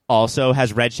irrelevant also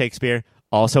has read Shakespeare,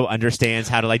 also understands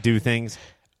how to like do things.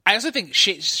 I also think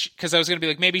because I was going to be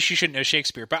like, maybe she shouldn't know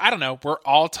Shakespeare, but I don't know. We're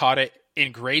all taught it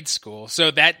in grade school,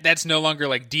 so that's no longer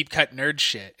like deep cut nerd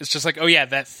shit. It's just like, oh yeah,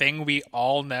 that thing we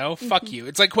all know. Fuck you.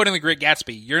 It's like quoting The Great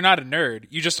Gatsby. You're not a nerd.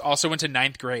 You just also went to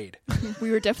 9th grade.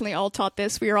 We were definitely all taught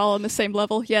this. We were all on the same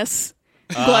level. Yes,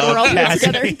 I'm glad we're all here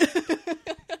together.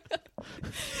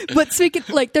 But speaking,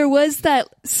 like, there was that,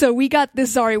 so we got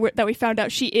this Zari that we found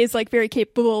out she is, like, very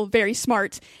capable, very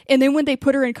smart. And then when they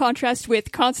put her in contrast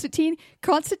with Constantine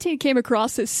came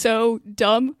across as so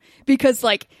dumb because,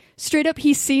 like, straight up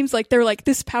he seems like they're, like,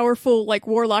 this powerful, like,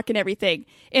 warlock and everything.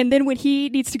 And then when he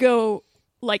needs to go,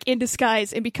 like, in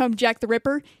disguise and become Jack the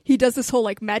Ripper, he does this whole,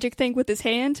 like, magic thing with his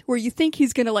hand where you think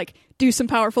he's gonna, like, do some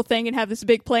powerful thing and have this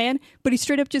big plan, but he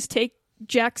straight up just takes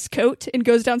Jack's coat and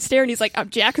goes downstairs and he's like, I'm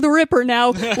Jack the Ripper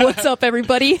now. What's up,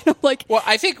 everybody? I'm like, well,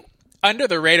 I think under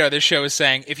the radar, this show is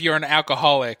saying if you're an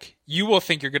alcoholic, you will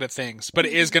think you're good at things, but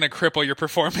it is going to cripple your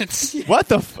performance. What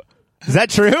the is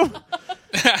that true?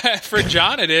 For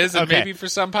John, it is, and maybe for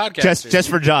some podcasters. Just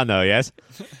for John, though, yes?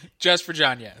 Just for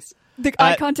John, yes. The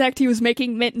eye contact he was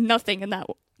making meant nothing in that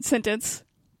sentence.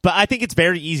 But I think it's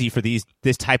very easy for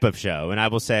this type of show, and I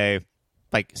will say,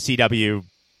 like CW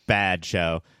bad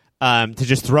show, to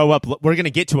just throw up. We're going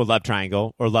to get to a love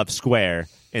triangle or love square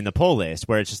in the poll list,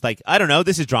 where it's just like, I don't know,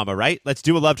 this is drama, right? Let's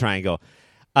do a love triangle.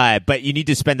 But you need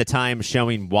to spend the time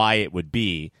showing why it would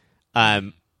be.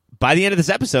 By the end of this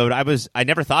episode, I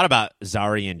never thought about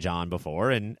Zari and John before,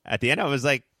 and at the end I was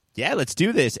like, yeah, let's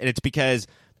do this. And it's because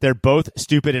they're both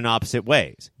stupid in opposite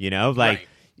ways, you know? Like, right.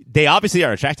 They obviously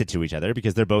are attracted to each other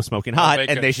because they're both smoking hot,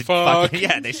 and they should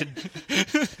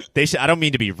they should, I don't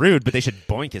mean to be rude, but they should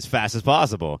boink as fast as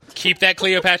possible. Keep that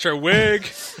Cleopatra wig.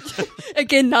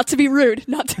 Again, not to be rude.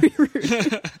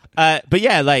 But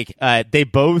yeah, like, they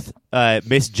both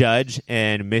misjudge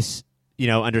and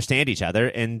understand each other,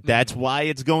 and that's why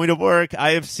it's going to work.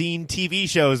 I have seen TV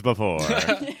shows before.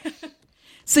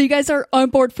 So you guys are on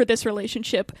board for this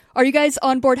relationship. Are you guys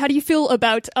on board? How do you feel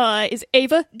about, is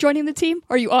Ava joining the team?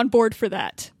 Are you on board for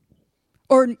that?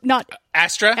 Or not?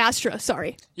 Astra,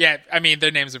 sorry. Yeah, I mean,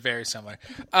 their names are very similar.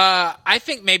 I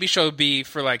think maybe she'll be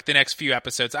for, like, the next few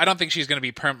episodes. I don't think she's going to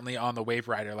be permanently on the Wave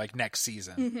Rider, like, next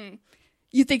season. Mm-hmm.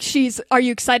 You think are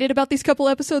you excited about these couple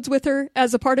episodes with her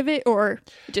as a part of it, or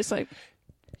just like...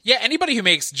 Yeah, anybody who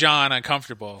makes John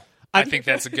uncomfortable... I think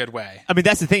that's a good way. I mean,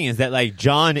 that's the thing, is that, like,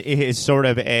 John is sort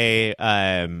of a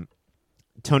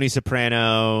Tony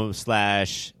Soprano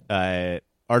 /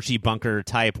 Archie Bunker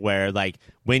type, where, like,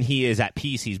 when he is at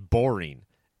peace, he's boring.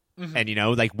 Mm-hmm.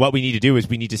 And, like, what we need to do is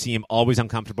we need to see him always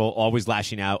uncomfortable, always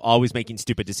lashing out, always making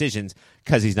stupid decisions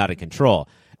because he's not in control.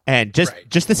 And just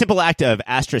the simple act of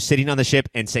Astra sitting on the ship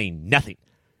and saying nothing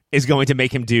is going to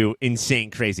make him do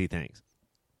insane, crazy things.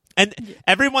 And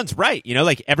everyone's right,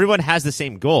 like, everyone has the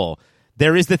same goal.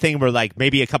 There is the thing where, like,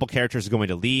 maybe a couple characters are going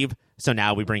to leave, so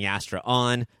now we bring Astra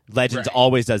on. Legends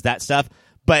always does that stuff.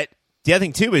 But the other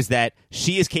thing, too, is that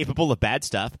she is capable of bad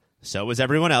stuff. So is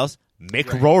everyone else.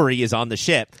 Mick Rory is on the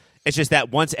ship. It's just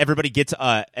that once everybody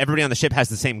on the ship has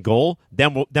the same goal,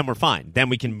 then we're fine. Then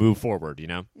we can move forward,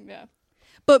 Yeah.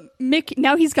 But Mick,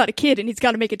 now he's got a kid, and he's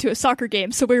got to make it to a soccer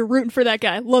game, so we're rooting for that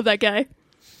guy. Love that guy.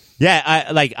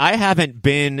 Yeah, I haven't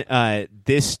been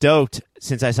this stoked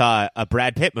since I saw a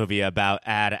Brad Pitt movie about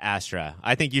Ad Astra.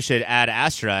 I think you should add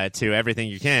Astra to everything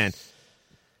you can.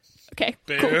 Okay,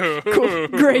 cool,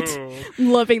 great,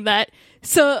 loving that.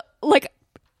 So, like,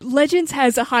 Legends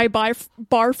has a high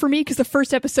bar for me because the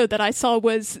first episode that I saw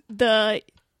was the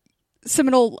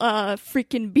seminal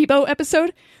freaking Bebo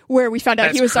episode where we found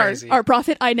out he was our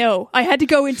prophet. I know. I had to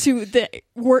go into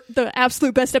the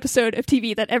absolute best episode of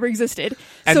TV that ever existed.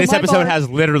 And so this episode has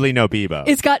literally no Bebo.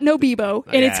 It's got no Bebo,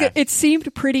 and it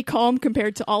seemed pretty calm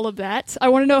compared to all of that. I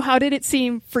want to know, how did it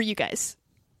seem for you guys?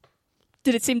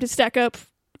 Did it seem to stack up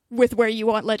with where you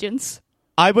want Legends?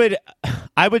 I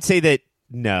would say that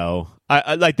no.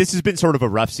 Like, this has been sort of a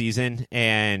rough season,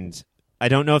 and I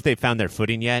don't know if they've found their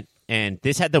footing yet. And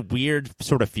this had the weird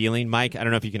sort of feeling, Mike, I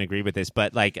don't know if you can agree with this,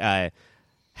 but, like,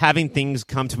 having things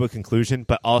come to a conclusion,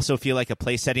 but also feel like a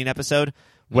place-setting episode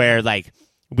where, like,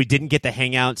 we didn't get the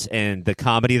hangouts and the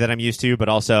comedy that I'm used to, but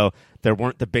also there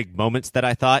weren't the big moments that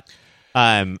I thought.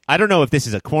 I don't know if this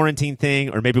is a quarantine thing,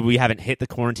 or maybe we haven't hit the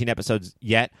quarantine episodes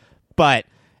yet, but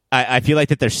I feel like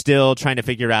that they're still trying to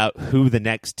figure out who the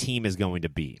next team is going to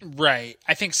be. Right.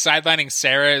 I think sidelining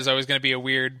Sarah is always going to be a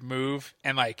weird move.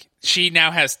 And, like, she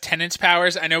now has Tennant's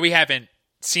powers. I know we haven't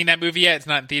seen that movie yet. It's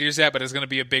not in theaters yet, but it's going to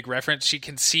be a big reference. She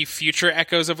can see future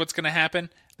echoes of what's going to happen.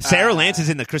 Sarah Lance is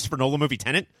in the Christopher Nolan movie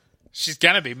Tenet? She's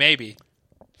going to be, maybe.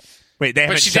 Wait, they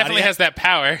haven't But she shot definitely it yet? has that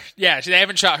power. Yeah, they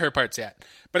haven't shot her parts yet.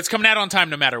 But it's coming out on time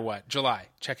no matter what. July.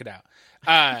 Check it out.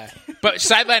 But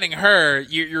sidelining her,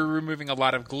 you're removing a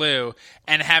lot of glue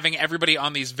and having everybody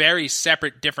on these very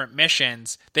separate, different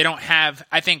missions. They don't have,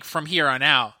 I think from here on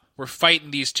out, we're fighting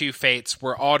these two fates.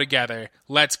 We're all together.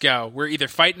 Let's go. We're either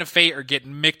fighting a fate or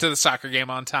getting Mick to the soccer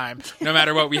game on time. No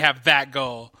matter what, we have that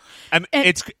goal.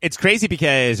 It's crazy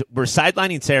because we're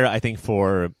sidelining Sarah, I think,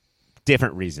 for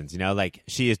different reasons. Like,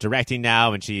 she is directing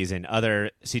now and she's in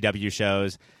other CW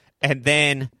shows. And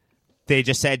then they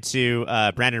just said to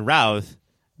Brandon Routh,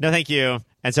 no, thank you.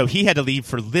 And so he had to leave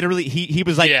for literally, he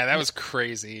was like... Yeah, that was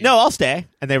crazy. No, I'll stay.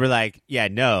 And they were like, yeah,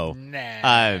 no.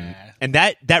 Nah. And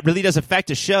that really does affect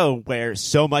a show where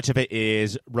so much of it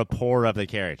is rapport of the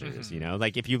characters,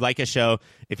 Like, if you like a show,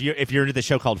 if you're into the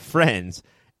show called Friends,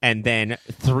 and then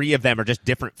 3 of them are just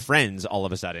different friends all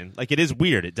of a sudden, like, it is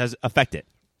weird. It does affect it.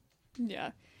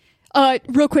 Yeah.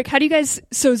 Real quick, how do you guys...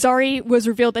 So Zari was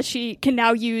revealed that she can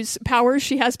now use powers.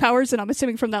 She has powers, and I'm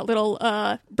assuming from that little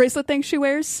bracelet thing she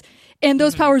wears. And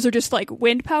those powers are just like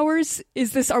wind powers.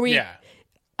 Is this... Are we... Yeah.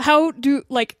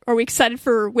 are we excited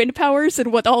for wind powers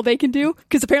and what all they can do?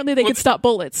 Because apparently they can stop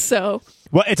bullets. So,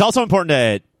 well, it's also important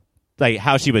to like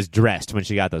how she was dressed when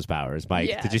she got those powers. Mike,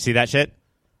 Yeah. did you see that shit?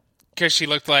 Because she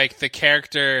looked like the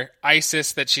character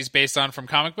Isis that she's based on from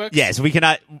comic books? Yes, we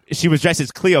cannot. She was dressed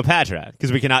as Cleopatra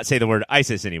because we cannot say the word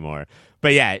ISIS anymore.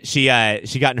 But yeah, she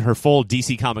got in her full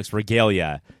DC Comics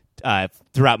regalia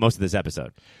throughout most of this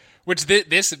episode. Which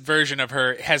this version of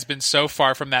her has been so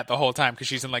far from that the whole time because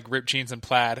she's in like ripped jeans and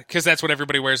plaid because that's what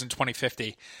everybody wears in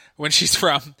 2050 when she's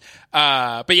from.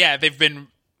 But yeah, they've been.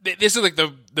 This is like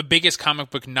the biggest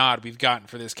comic book nod we've gotten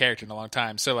for this character in a long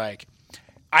time. So like,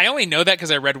 I only know that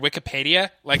because I read Wikipedia.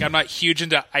 Like, I'm not huge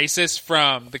into ISIS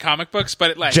from the comic books,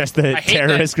 but just the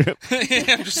terrorist group.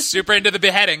 I'm just super into the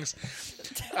beheadings.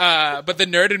 But the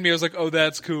nerd in me was like, oh,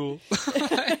 that's cool.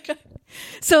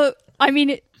 So, I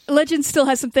mean, Legends still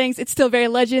has some things. It's still very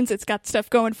Legends. It's got stuff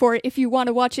going for it. If you want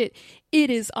to watch it, it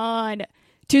is on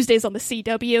Tuesdays on the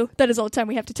CW. That is all the time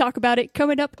we have to talk about it.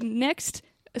 Coming up next,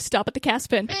 a stop at the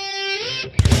Caspin.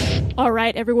 All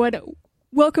right, everyone.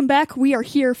 Welcome back. We are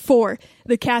here for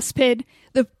the Caspin,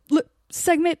 the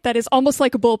segment that is almost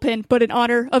like a bullpen, but in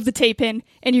honor of the Tapin.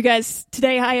 And you guys,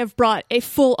 today I have brought a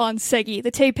full-on Segi.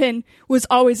 The Tapin was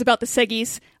always about the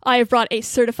Segis. I have brought a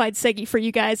certified Segi for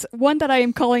you guys, one that I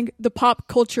am calling the Pop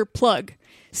Culture Plug.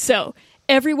 So,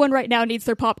 everyone right now needs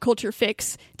their pop culture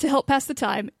fix to help pass the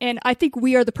time, and I think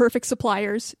we are the perfect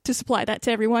suppliers to supply that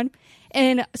to everyone.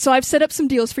 And so I've set up some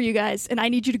deals for you guys, and I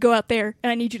need you to go out there,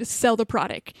 and I need you to sell the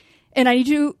product. And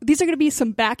these are going to be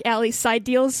some back alley side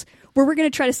deals where we're going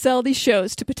to try to sell these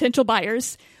shows to potential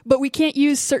buyers, but we can't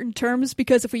use certain terms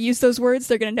because if we use those words,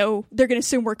 they're going to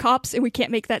assume we're cops, and we're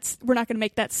not going to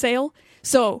make that sale.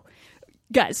 So,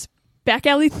 guys, back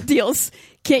alley deals,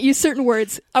 can't use certain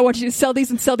words. I want you to sell these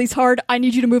and sell these hard. I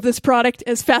need you to move this product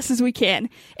as fast as we can.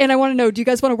 And I want to know, do you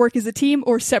guys want to work as a team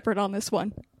or separate on this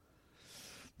one?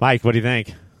 Mike, what do you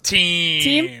think?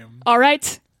 Team. All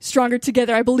right. Stronger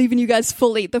together. I believe in you guys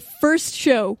fully. The first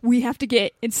show we have to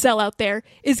get and sell out there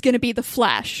is going to be The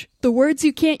Flash. The words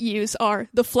you can't use are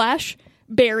The Flash,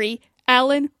 Barry,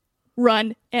 Alan,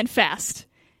 Run, and Fast.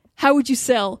 How would you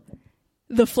sell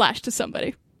The Flash to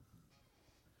somebody?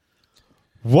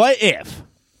 What if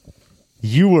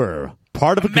you were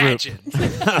part of a group?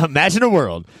 Imagine a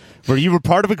world where you were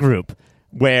part of a group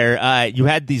where you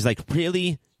had these like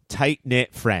really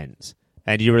tight-knit friends,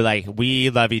 and you were like,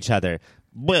 we love each other.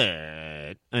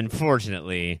 But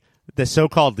unfortunately, the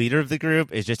so-called leader of the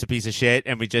group is just a piece of shit,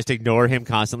 and we just ignore him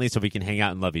constantly so we can hang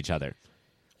out and love each other.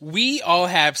 We all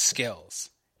have skills.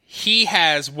 He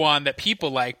has one that people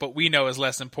like, but we know is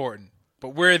less important. But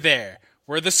we're there.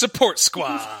 We're the support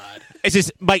squad. It's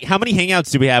just, Mike, how many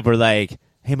hangouts do we have where like,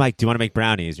 hey, Mike, do you want to make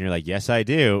brownies? And you're like, yes, I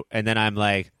do. And then I'm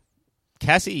like,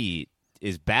 Cassie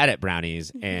is bad at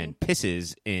brownies and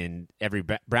pisses in every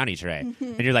brownie tray.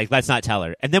 And you're like, let's not tell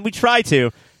her. And then we try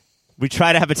to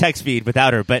have a text feed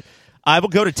without her. But I will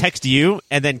go to text you,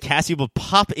 and then Cassie will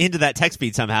pop into that text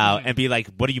feed somehow and be like,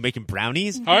 what, are you making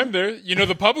brownies? I'm there. You know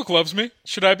the public loves me.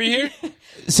 Should I be here?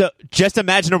 So just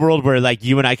imagine a world where like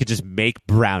you and I could just make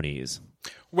brownies.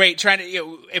 Wait,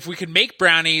 if we could make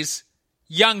brownies,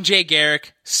 young Jay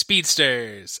Garrick,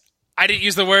 speedsters. I didn't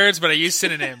use the words, but I used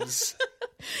synonyms.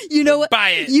 You know what? Buy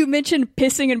it. You mentioned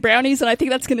pissing and brownies, and I think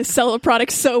that's going to sell a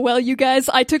product so well, you guys.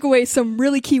 I took away some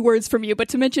really key words from you, but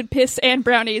to mention piss and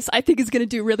brownies, I think is going to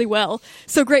do really well.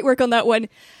 So great work on that one.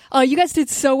 You guys did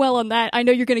so well on that. I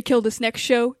know you're going to kill this next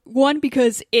show. One,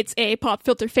 because it's a Pop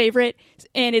Filter favorite,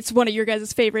 and it's one of your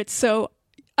guys' favorites. So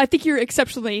I think you're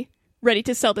exceptionally ready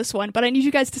to sell this one. But I need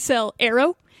you guys to sell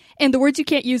Arrow, and the words you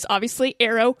can't use, obviously,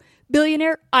 Arrow,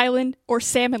 Billionaire, Island, or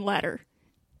Salmon Ladder.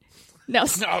 Now,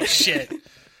 oh, shit.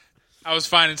 I was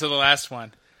fine until the last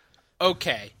one.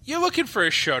 Okay. You're looking for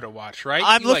a show to watch, right?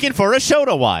 I'm looking for a show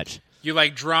to watch. You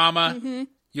like drama. Mm-hmm.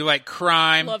 You like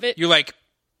crime. Love it. You like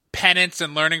penance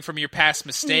and learning from your past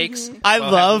mistakes. Mm-hmm. I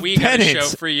love we penance. got a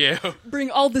show for you. Bring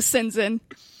all the sins in.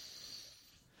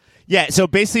 Yeah, so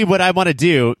basically what I want to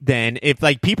do then, if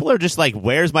like people are just like,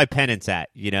 where's my penance at?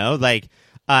 You know, like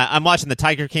I'm watching the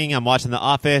Tiger King, I'm watching The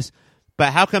Office,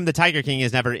 but how come the Tiger King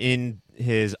is never in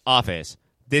his office?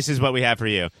 This is what we have for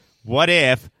you. What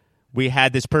if we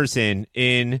had this person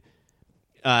in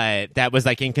that was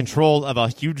like in control of a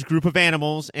huge group of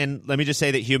animals? And let me just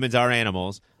say that humans are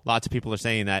animals. Lots of people are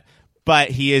saying that. But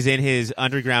he is in his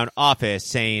underground office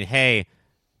saying, hey,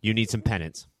 you need some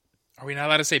penance. Are we not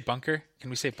allowed to say bunker? Can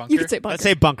we say bunker? You can say bunker. Let's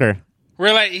say bunker.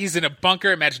 We're like, he's in a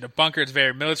bunker. Imagine a bunker. It's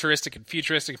very militaristic and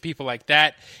futuristic and people like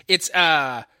that. It's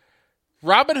Robin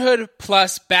Hood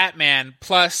plus Batman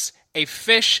plus a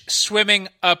fish swimming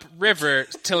up river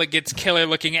till it gets killer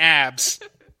looking abs.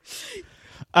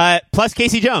 Plus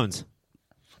Casey Jones.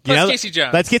 Plus Casey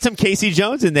Jones. Let's get some Casey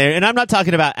Jones in there. And I'm not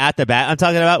talking about at the bat. I'm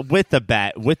talking about with the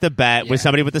bat, Yeah. with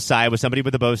somebody with the side, with somebody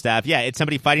with the bow staff. Yeah, it's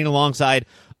somebody fighting alongside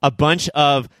a bunch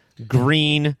of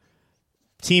green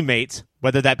teammates,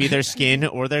 whether that be their skin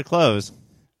or their clothes.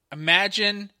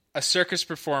 Imagine a circus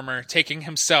performer taking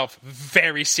himself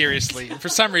very seriously. And for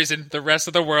some reason, the rest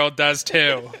of the world does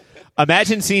too.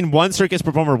 Imagine seeing one circus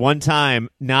performer one time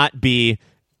not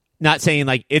saying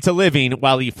like it's a living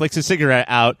while he flicks a cigarette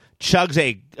out, chugs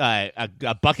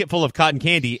a bucket full of cotton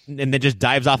candy, and then just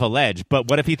dives off a ledge. But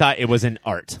what if he thought it was an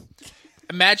art?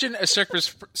 Imagine a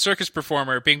circus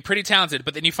performer being pretty talented,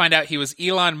 but then you find out he was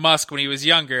Elon Musk when he was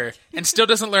younger and still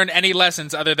doesn't learn any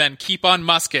lessons other than keep on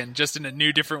muskin', just in a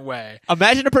new, different way.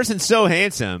 Imagine a person so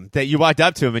handsome that you walked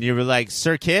up to him and you were like,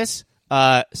 "Sir, kiss?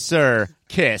 Sir,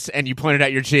 kiss." And you pointed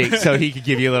out your cheek so he could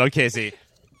give you a little kissy.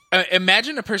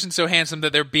 Imagine a person so handsome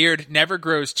that their beard never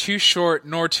grows too short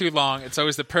nor too long. It's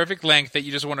always the perfect length that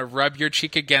you just want to rub your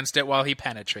cheek against it while he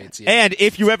penetrates you. And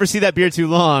if you ever see that beard too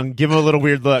long, give him a little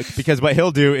weird look, because what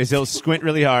he'll do is he'll squint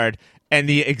really hard and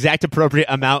the exact appropriate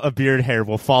amount of beard hair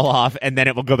will fall off and then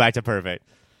it will go back to perfect.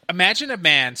 Imagine a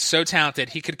man so talented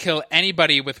he could kill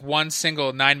anybody with one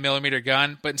single 9mm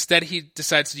gun, but instead he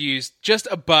decides to use just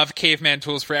above caveman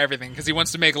tools for everything because he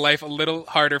wants to make life a little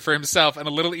harder for himself and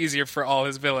a little easier for all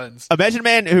his villains. Imagine a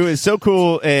man who is so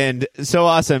cool and so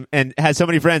awesome and has so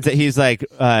many friends that he's like,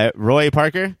 Roy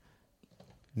Parker?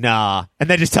 Nah. And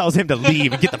then just tells him to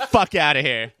leave and get the fuck out of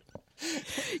here.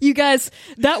 You guys,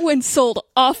 that one sold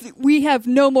off. We have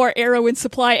no more arrow in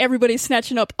supply. Everybody's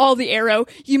snatching up all the arrow.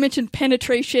 You mentioned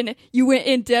penetration. You went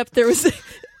in depth. There was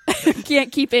I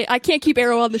can't keep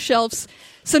arrow on the shelves.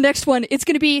 So next one, it's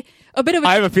going to be a bit of a...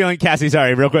 I have a feeling, Cassie,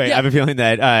 sorry, real quick. Yeah. I have a feeling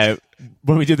that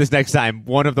when we do this next time,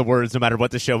 one of the words, no matter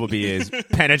what the show will be, is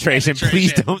penetration.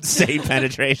 Please don't say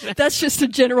penetration. That's just a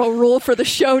general rule for the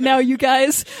show now, you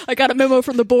guys. I got a memo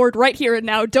from the board right here and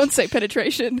now. Don't say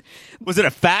penetration. Was it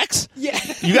a fax? Yeah.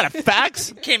 You got a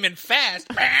fax? Came in fast.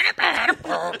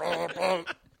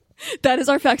 That is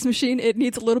our fax machine. It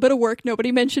needs a little bit of work.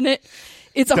 Nobody mentioned it.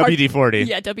 It's a WD-40.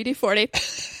 Yeah,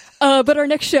 WD-40. But our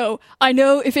next show, I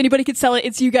know if anybody could sell it,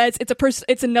 it's you guys.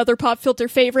 It's another pop filter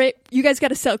favorite. You guys got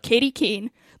to sell Katie Keene.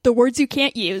 The words you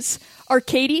can't use are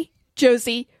Katie,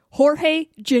 Josie, Jorge,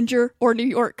 Ginger, or New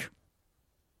York.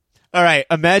 All right,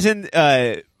 imagine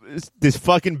this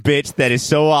fucking bitch that is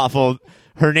so awful.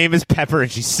 Her name is Pepper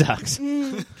and she sucks.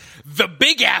 The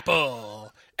Big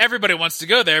Apple. Everybody wants to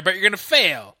go there, but you're going to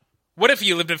fail. What if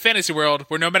you lived in a fantasy world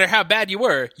where no matter how bad you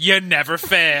were, you never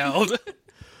failed?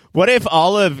 What if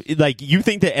all of, like, you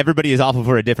think that everybody is awful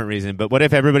for a different reason, but what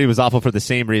if everybody was awful for the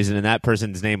same reason and that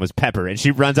person's name was Pepper and she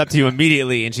runs up to you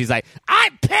immediately and she's like,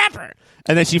 "I'm Pepper!"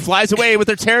 And then she flies away with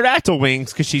her pterodactyl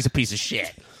wings because she's a piece of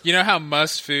shit. You know how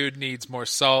most food needs more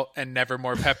salt and never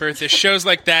more pepper? The shows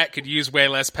like that could use way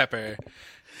less pepper.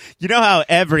 You know how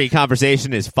every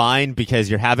conversation is fine because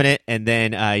you're having it and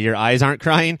then your eyes aren't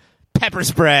crying? Pepper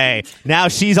spray. Now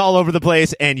she's all over the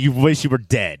place and you wish you were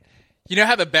dead. You know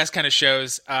how the best kind of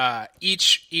shows,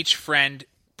 each friend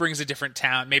brings a different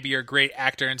talent. Maybe you're a great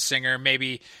actor and singer.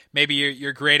 Maybe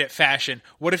you're great at fashion.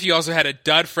 What if you also had a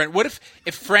dud friend? What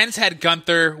if Friends had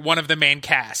Gunther, one of the main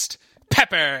cast?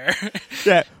 Pepper.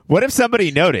 Yeah. What if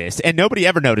somebody noticed, and nobody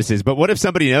ever notices, but what if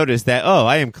somebody noticed that, oh,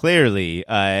 I am clearly,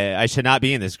 I should not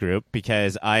be in this group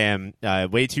because I am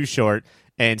way too short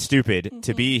and stupid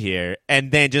to be here,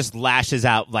 and then just lashes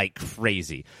out like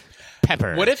crazy.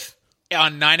 Pepper. What if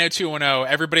on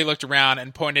 90210 everybody looked around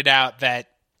and pointed out that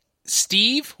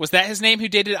Steve, was that his name who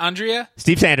dated Andrea?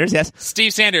 Steve Sanders, yes.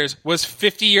 Steve Sanders was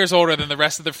 50 years older than the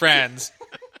rest of the friends.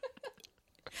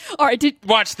 All right,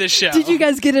 Watch this show. did you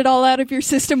guys get it all out of your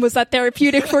system? Was that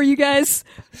therapeutic for you guys?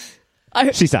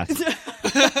 She sucks.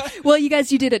 Well, you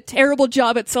guys, you did a terrible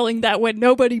job at selling that one.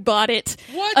 Nobody bought it.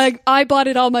 What? I bought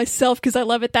it all myself because I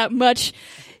love it that much.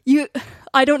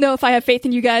 I don't know if I have faith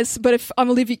in you guys, but if I'm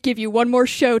going to give you one more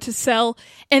show to sell,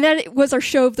 and that was our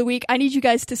show of the week, I need you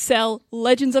guys to sell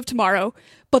Legends of Tomorrow,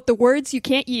 but the words you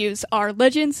can't use are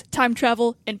Legends, Time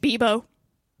Travel, and Bebo.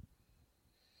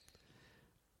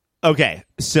 Okay,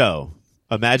 so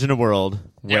imagine a world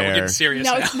Yeah, we're where getting serious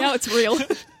Now it's real.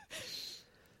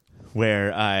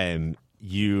 where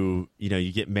you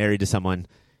get married to someone,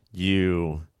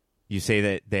 you say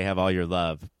that they have all your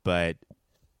love, but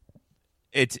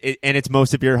it's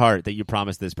most of your heart that you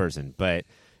promised this person, but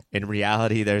in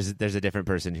reality there's a different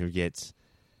person who gets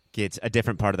a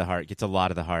different part of the heart, gets a lot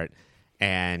of the heart,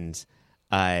 and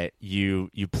you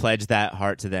pledge that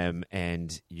heart to them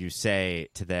and you say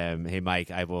to them, "Hey Mike,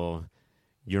 I will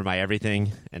you're my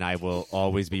everything, and I will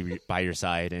always be by your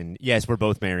side. And yes, we're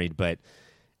both married, but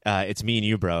it's me and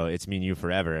you, bro. It's me and you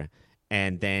forever.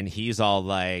 And then he's all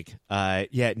like,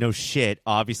 yeah, no shit.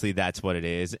 Obviously, that's what it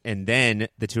is. And then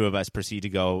the two of us proceed to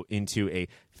go into a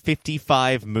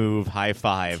 55-move high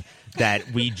five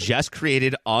that we just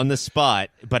created on the spot,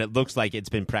 but it looks like it's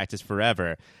been practiced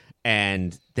forever.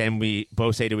 And then we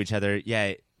both say to each other,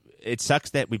 yeah, it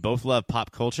sucks that we both love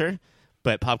pop culture,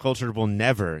 but pop culture will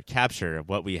never capture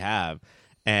what we have.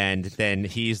 And then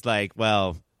he's like,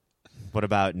 well, what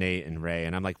about Nate and Ray?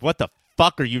 And I'm like, what the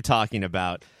fuck are you talking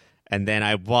about? And then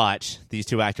I watch these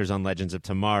two actors on Legends of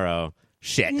Tomorrow.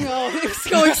 Shit. No, it's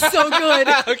going so good.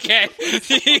 Okay.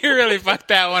 You really fucked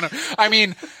that one up. I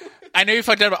mean, I know you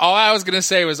fucked up. All I was going to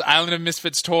say was Island of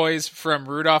Misfits Toys from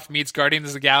Rudolph meets Guardians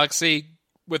of the Galaxy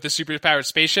with the superpowered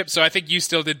spaceship. So I think you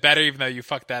still did better, even though you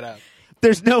fucked that up.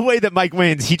 There's no way that Mike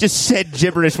wins. He just said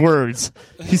gibberish words.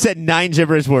 He said 9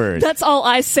 gibberish words. That's all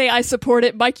I say. I support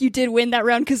it. Mike, you did win that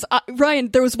round because, Ryan,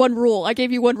 there was one rule. I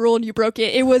gave you one rule and you broke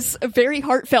it. It was very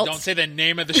heartfelt. Don't say the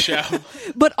name of the show.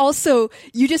 But also,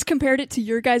 you just compared it to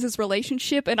your guys'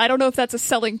 relationship, and I don't know if that's a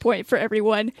selling point for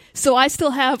everyone. So I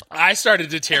still have... I started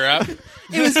to tear up.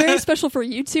 It was very special for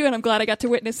you two, and I'm glad I got to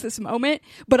witness this moment.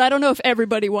 But I don't know if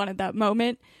everybody wanted that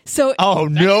moment. So Oh,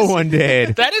 no one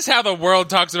did. That is how the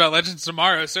world talks about Legends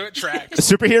Tomorrow, so it tracks.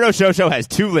 Superhero Show has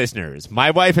 2 listeners,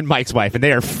 my wife and Mike's wife, and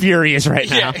they are furious right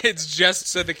now. Yeah, it's just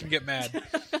so they can get mad.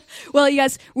 Well, you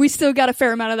guys, we still got a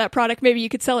fair amount of that product. Maybe you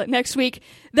could sell it next week.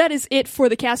 That is it for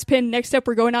the cast pin. Next up,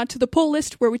 we're going on to the pull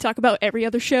list, where we talk about every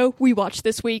other show we watched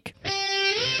this week.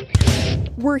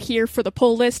 We're here for the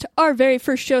pull list. Our very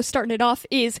first show starting it off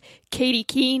is Katie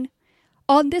Keene.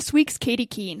 On this week's Katie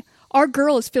Keene, our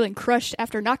girl is feeling crushed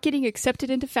after not getting accepted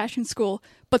into fashion school,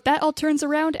 but that all turns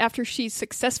around after she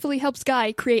successfully helps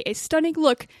Guy create a stunning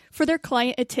look for their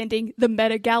client attending the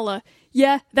Met Gala.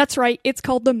 Yeah, that's right, it's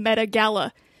called the Met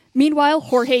Gala. Meanwhile,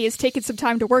 Jorge is taking some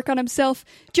time to work on himself,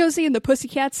 Josie and the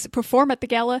Pussycats perform at the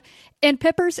gala, and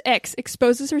Pepper's ex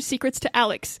exposes her secrets to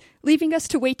Alex, leaving us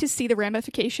to wait to see the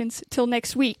ramifications till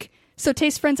next week. So,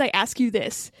 taste friends, I ask you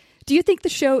this. Do you think the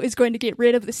show is going to get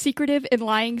rid of the secretive and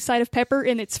lying side of Pepper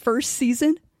in its first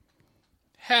season?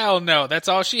 Hell no. That's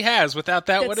all she has. Without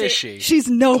that, what is she? She's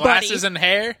nobody. Glasses and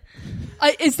hair?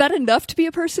 Is that enough to be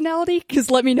a personality? Because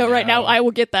let me know right now. I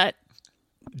will get that.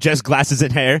 Just glasses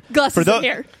and hair? Glasses and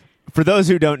hair. For those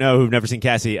who don't know, who've never seen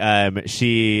Cassie,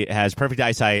 she has perfect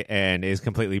eyesight and is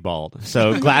completely bald.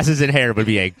 So glasses and hair would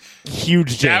be a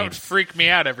huge change. That would freak me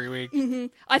out every week. Mm-hmm.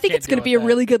 I think it's going to be a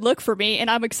really good look for me, and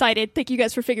I'm excited. Thank you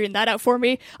guys for figuring that out for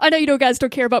me. I know you guys don't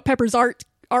care about Pepper's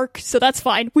arc, so that's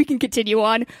fine. We can continue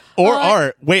on. Or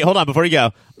art. Wait, hold on. Before you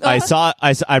go,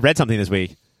 I read something this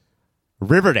week.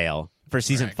 Riverdale, for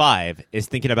season 5, is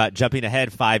thinking about jumping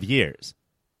ahead 5 years.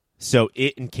 So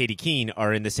it and Katie Keene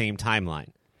are in the same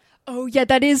timeline. Oh, yeah,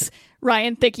 that is...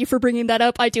 Ryan, thank you for bringing that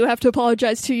up. I do have to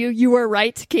apologize to you. You were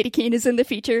right. Katie Keene is in the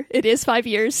feature. It is 5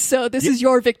 years, so this is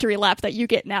your victory lap that you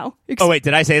get now. Oh, wait,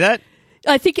 did I say that?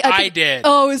 I think I did.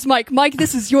 Oh, it was Mike. Mike,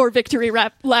 this is your victory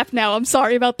lap now. I'm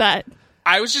sorry about that.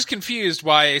 I was just confused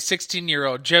why a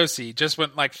 16-year-old Josie just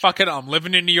went like, fuck it, I'm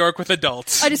living in New York with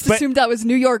adults. I just assumed that was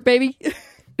New York, baby.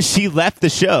 She left the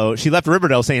show. She left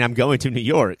Riverdale saying, I'm going to New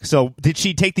York. So did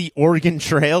she take the Oregon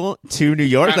Trail to New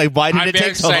York? Why did it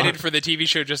take so long? I'm very excited for the TV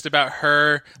show just about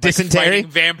her dysentery? Fighting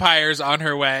vampires on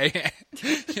her way.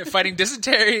 Fighting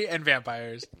dysentery and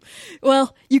vampires.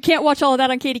 Well, you can't watch all of that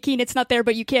on Katie Keene. It's not there,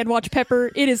 but you can watch Pepper.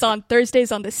 It is on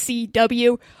Thursdays on the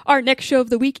CW. Our next show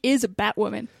of the week is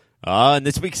Batwoman. In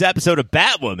this week's episode of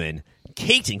Batwoman,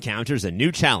 Kate encounters a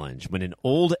new challenge when an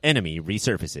old enemy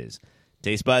resurfaces.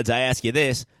 Taste buds, I ask you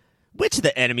this. Which of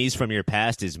the enemies from your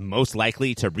past is most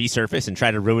likely to resurface and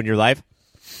try to ruin your life?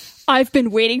 I've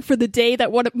been waiting for the day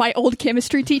that one of my old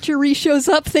chemistry teacher shows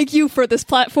up. Thank you for this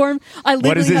platform.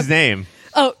 What is his name?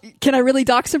 Oh, can I really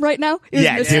dox him right now? Do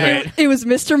it. It was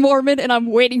Mr. Mormon, and I'm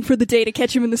waiting for the day to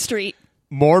catch him in the street.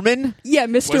 Mormon? Yeah,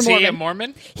 Mr. Was Mormon. he a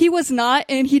Mormon? He was not,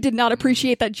 and he did not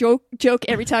appreciate that joke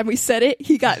every time we said it.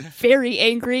 He got very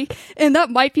angry, and that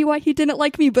might be why he didn't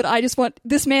like me, but I just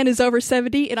this man is over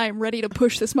 70, and I am ready to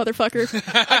push this motherfucker.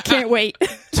 I can't wait.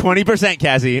 20%,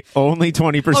 Cassie. Only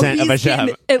 20% of a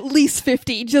shove. At least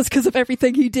 50, just because of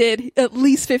everything he did. At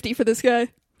least 50 for this guy.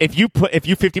 If you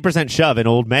 50% shove an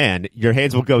old man, your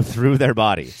hands will go through their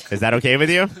body. Is that okay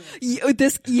with you?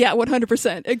 Yeah,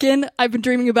 100%. Again, I've been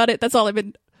dreaming about it. That's all I've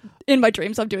been in my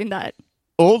dreams. I'm doing that.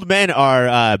 Old men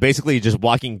are basically just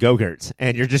walking Go-Gurts,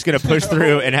 and you're just going to push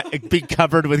through and be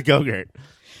covered with Go-Gurt.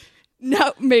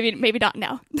 No, maybe not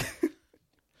now.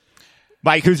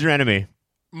 Mike, who's your enemy?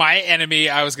 My enemy,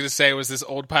 I was going to say, was this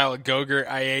old pile of Go-Gurt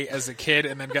I ate as a kid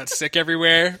and then got sick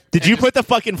everywhere. Did you put the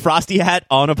fucking Frosty hat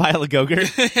on a pile of Go-Gurt?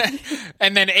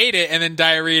 And then ate it and then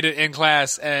diarrheaed it in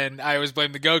class, and I always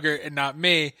blamed the Go-Gurt and not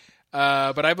me.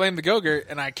 But I blame the Go-Gurt,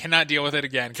 and I cannot deal with it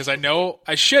again because I know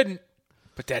I shouldn't,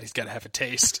 but Daddy's got to have a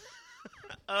taste.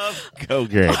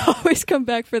 Go-Gurt. Always come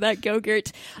back for that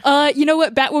Go-Gurt. You know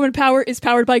what? Batwoman Power is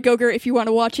powered by Go-Gurt. If you want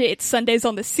to watch it, it's Sundays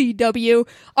on the CW.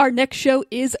 Our next show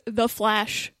is The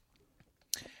Flash.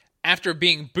 After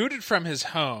being booted from his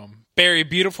home, Barry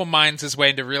beautiful minds his way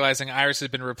into realizing Iris has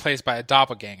been replaced by a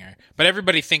doppelganger, but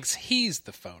everybody thinks he's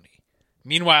the phony.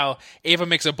 Meanwhile, Ava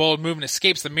makes a bold move and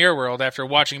escapes the mirror world after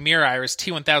watching Mirror Iris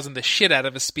T-1000 the shit out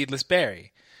of a speedless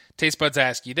Barry. Taste buds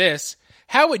ask you this: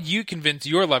 how would you convince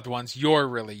your loved ones you're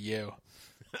really you?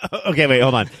 Okay, wait,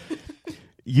 hold on.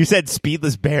 You said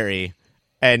speedless Barry,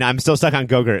 and I'm still stuck on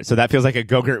Go-Gurt, so that feels like a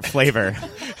Go-Gurt flavor.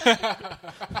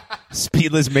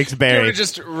 Speedless mixed You berry. want to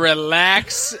just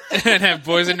relax and have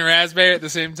poison raspberry at the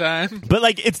same time? But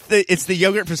like it's the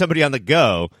yogurt for somebody on the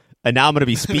go, and now I'm going to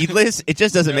be speedless? It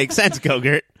just doesn't make sense,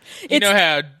 Go-Gurt. You know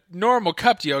how normal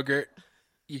cupped yogurt,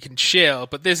 you can chill,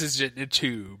 but this is just a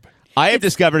tube. I have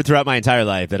discovered throughout my entire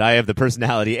life that I have the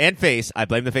personality and face, I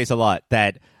blame the face a lot,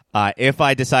 that if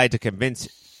I decide to convince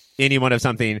anyone of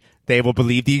something, they will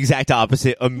believe the exact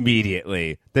opposite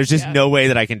immediately. There's just no way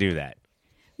that I can do that.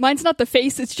 Mine's not the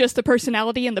face, it's just the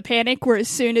personality and the panic, where as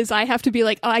soon as I have to be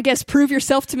like, oh, I guess prove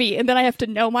yourself to me, and then I have to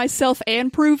know myself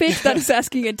and prove it, that is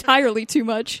asking entirely too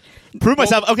much. Prove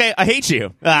myself? Okay, I hate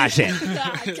you. Ah, shit.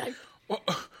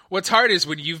 What's hard is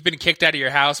when you've been kicked out of your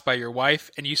house by your wife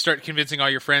and you start convincing all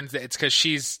your friends that it's because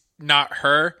she's not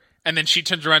her, and then she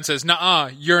turns around and says,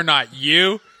 nuh-uh, you're not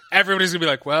you. Everybody's going to be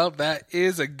like, well, that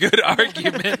is a good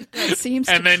argument. That seems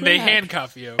and to then they track.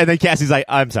 handcuff you. And then Cassie's like,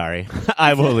 I'm sorry.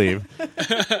 I will leave.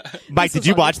 Mike, did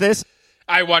you watch this?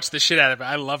 I watched the shit out of it.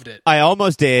 I loved it. I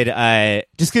almost did,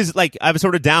 just because like I was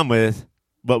sort of down with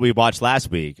what we watched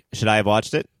last week. Should I have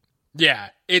watched it? Yeah,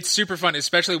 it's super fun,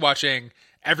 especially watching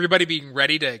everybody being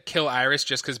ready to kill Iris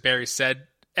just because Barry said.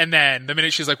 And then the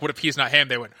minute she's like, what if he's not him?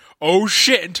 They went, oh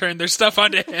shit, and turned their stuff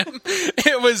onto him.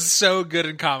 It was so good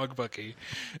and comic booky.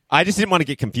 I just didn't want to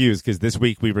get confused because this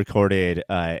week we recorded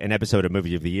an episode of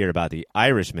Movie of the Year about the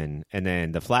Irishman, and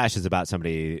then The Flash is about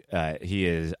somebody, he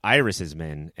is Iris's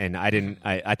man, and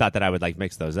I thought that I would like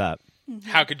mix those up.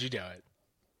 How could you do it?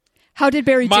 How did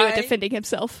Barry do at defending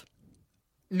himself?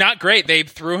 Not great. They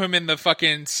threw him in the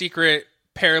fucking secret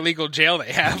paralegal jail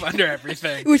they have under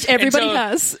everything. Which everybody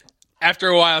has. After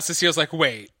a while, Cecile's like,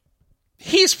 wait,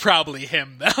 he's probably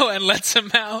him, though, and lets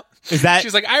him out. Is that?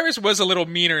 She's like, Iris was a little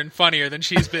meaner and funnier than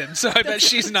she's been, so I bet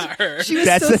she's not her. She was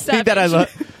That's so the thing that I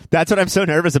savage. love. That's what I'm so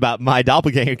nervous about. My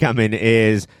doppelganger coming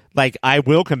is like I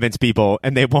will convince people,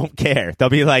 and they won't care. They'll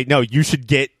be like, "No, you should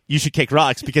kick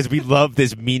rocks because we love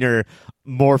this meaner,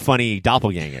 more funny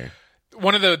doppelganger."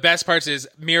 One of the best parts is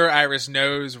Mirror Iris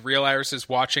knows real Iris is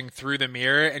watching through the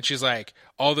mirror, and she's like,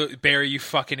 Barry, you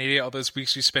fucking idiot, all those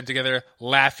weeks we spent together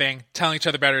laughing, telling each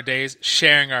other about our days,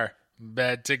 sharing our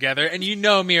bed together. And you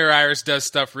know Mirror Iris does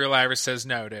stuff real Iris says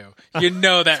no to. You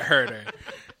know that hurt her.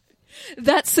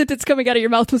 That sentence coming out of your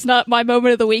mouth was not my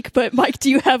moment of the week, but Mike, do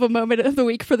you have a moment of the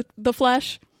week for the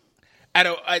Flash? At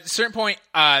a certain point,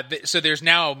 so there's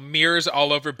now mirrors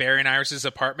all over Barry and Iris's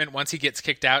apartment. Once he gets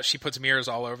kicked out, she puts mirrors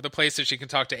all over the place so she can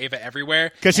talk to Ava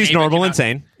everywhere. Because she's And Ava normal cannot- and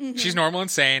sane. Mm-hmm. She's normal and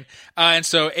sane. And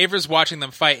so Ava's watching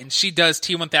them fight, and she does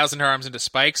T-1000 her arms into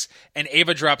spikes, and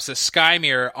Ava drops a sky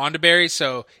mirror onto Barry,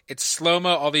 so it's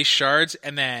slow-mo, all these shards,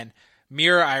 and then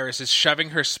Mirror Iris is shoving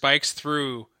her spikes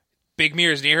through big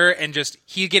mirrors near her, and just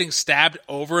he's getting stabbed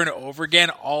over and over again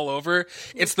all over.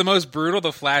 It's the most brutal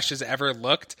the Flash has ever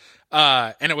looked.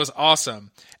 And it was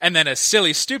awesome. And then a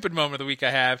silly, stupid moment of the week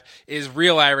I have is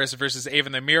Real Iris versus Ava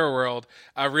in the Mirror World.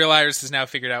 Real Iris has now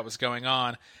figured out what's going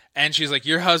on. And she's like,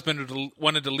 your husband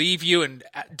wanted to leave you and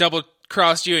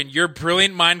double-crossed you, and your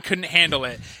brilliant mind couldn't handle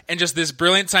it. And just this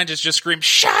brilliant scientist just screamed,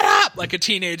 shut up, like a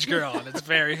teenage girl. And it's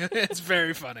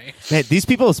very funny. Man, these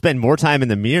people spend more time in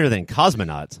the mirror than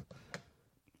cosmonauts.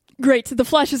 Great. The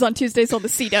Flash is on Tuesdays on the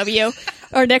CW.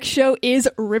 Our next show is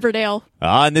Riverdale.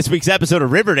 On this week's episode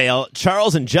of Riverdale,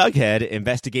 Charles and Jughead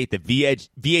investigate the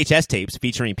VHS tapes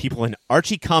featuring people in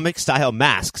Archie comic-style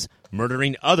masks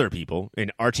murdering other people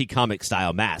in Archie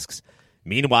comic-style masks.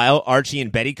 Meanwhile, Archie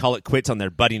and Betty call it quits on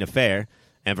their budding affair,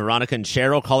 and Veronica and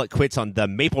Cheryl call it quits on the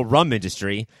maple rum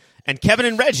industry, and Kevin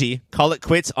and Reggie call it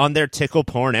quits on their tickle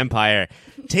porn empire.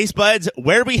 Taste buds,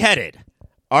 where are we headed?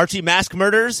 Archie mask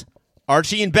murders?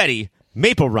 Archie and Betty,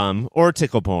 maple rum, or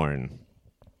tickle porn?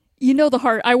 You know the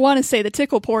heart. I want to say the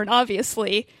tickle porn,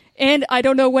 obviously. And I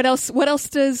don't know what else. What else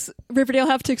does Riverdale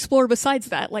have to explore besides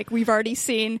that? Like, we've already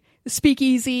seen the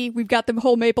Speakeasy. We've got the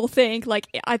whole Maple thing. Like,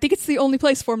 I think it's the only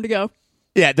place for him to go.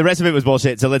 Yeah, the rest of it was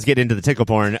bullshit, so let's get into the tickle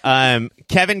porn.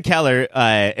 Kevin Keller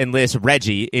enlists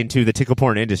Reggie into the tickle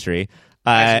porn industry,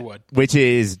 which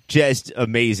is just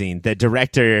amazing. The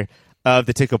director of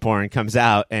the tickle porn comes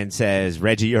out and says,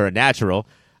 Reggie, you're a natural.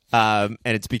 And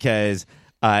it's because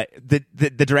the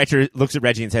director looks at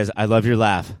Reggie and says, I love your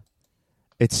laugh.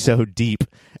 It's so deep.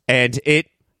 And it,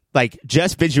 like,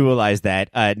 just visualize that.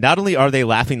 Not only are they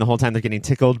laughing the whole time they're getting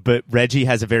tickled, but Reggie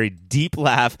has a very deep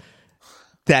laugh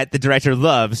that the director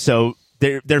loves, so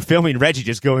they're filming Reggie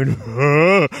just going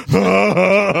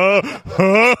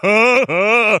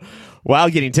while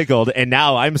getting tickled, and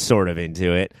now I'm sort of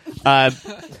into it.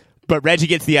 But Reggie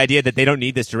gets the idea that they don't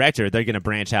need this director; they're going to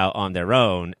branch out on their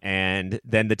own, and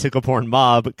then the tickle porn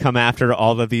mob come after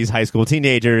all of these high school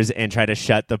teenagers and try to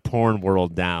shut the porn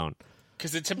world down.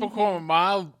 Because the typical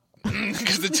mob.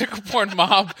 Because the tickle porn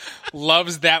mob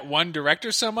loves that one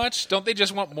director so much. Don't they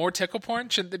just want more tickle porn?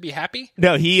 Shouldn't they be happy?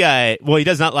 No, he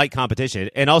does not like competition.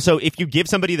 And also, if you give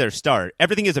somebody their start,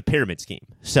 everything is a pyramid scheme.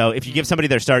 So if you give somebody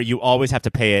their start, you always have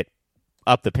to pay it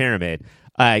up the pyramid.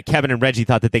 Kevin and Reggie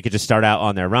thought that they could just start out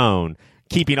on their own,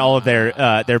 keeping all of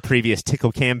their previous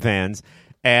Tickle Cam fans.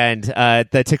 And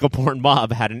the tickle porn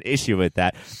mob had an issue with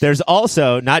that. There's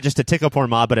also not just a tickle porn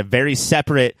mob, but a very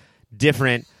separate,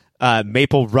 different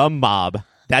Maple Rum mob.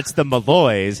 That's the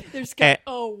Malloys.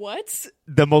 What?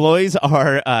 The Malloys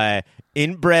are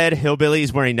inbred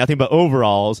hillbillies wearing nothing but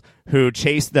overalls who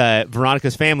chase the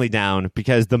Veronica's family down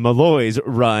because the Malloys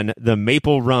run the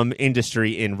maple rum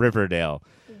industry in Riverdale.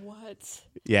 What?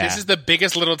 Yeah. This is the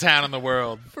biggest little town in the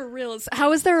world. For real.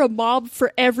 How is there a mob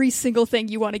for every single thing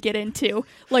you want to get into?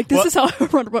 Like, this is how I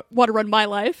want to run my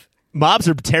life. Mobs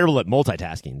are terrible at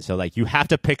multitasking, so, like, you have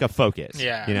to pick a focus.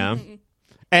 Yeah. You know?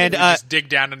 And just dig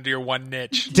down into your one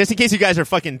niche. Just in case you guys are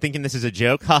fucking thinking this is a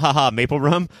joke, ha ha ha, Maple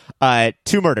Rum,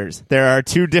 2 murders. There are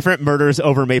 2 different murders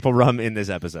over Maple Rum in this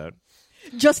episode.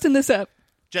 Just in this ep.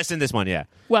 Just in this one, yeah.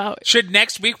 Wow. Should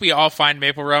next week we all find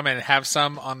Maple Rum and have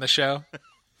some on the show?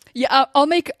 Yeah, I'll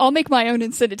make my own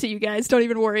and send it to you guys. Don't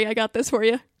even worry, I got this for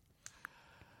you.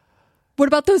 What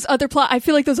about those other plots? I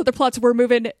feel like those other plots were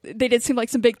moving. They did seem like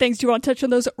some big things. Do you want to touch on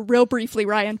those real briefly,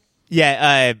 Ryan?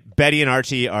 Yeah, Betty and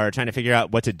Archie are trying to figure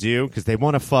out what to do because they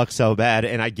want to fuck so bad,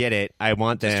 and I get it. I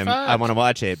want them. I want to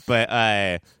watch it. But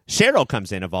Cheryl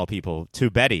comes in, of all people, to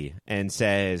Betty and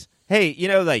says, hey, you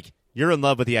know, like, you're in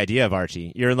love with the idea of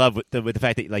Archie. You're in love with the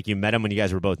fact that, like, you met him when you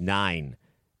guys were both 9.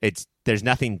 There's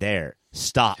nothing there.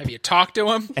 Stop. Have you talked to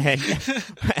him?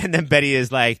 And then Betty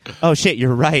is like, oh, shit,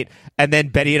 you're right. And then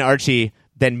Betty and Archie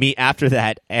then meet after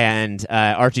that, and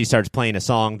Archie starts playing a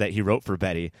song that he wrote for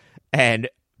Betty. And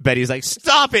Betty's like,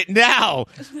 stop it now!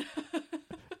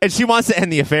 And she wants to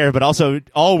end the affair, but also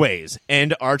always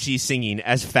end Archie singing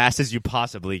as fast as you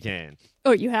possibly can.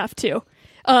 Oh, you have to.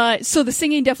 So the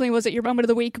singing definitely wasn't your moment of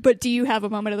the week, but do you have a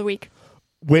moment of the week?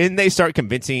 When they start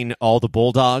convincing all the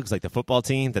Bulldogs, like the football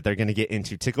team, that they're going to get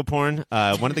into tickle porn,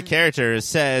 one of the characters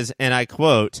says, and I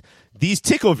quote, these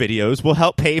tickle videos will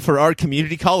help pay for our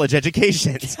community college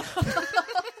educations.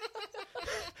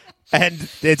 And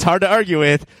it's hard to argue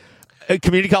with.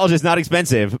 Community college is not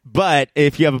expensive, but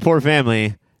if you have a poor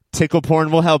family, tickle porn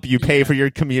will help you pay for your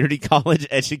community college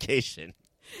education.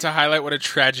 To highlight what a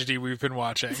tragedy we've been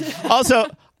watching. Also,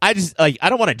 I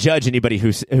don't want to judge anybody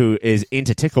who is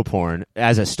into tickle porn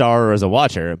as a star or as a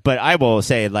watcher, but I will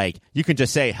say, like, you can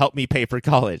just say, help me pay for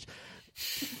college.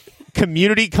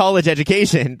 Community college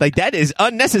education, like, that is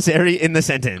unnecessary in the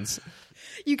sentence.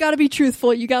 You got to be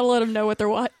truthful. You got to let them know what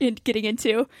they're getting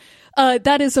into.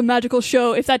 That is a magical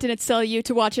show. If that didn't sell you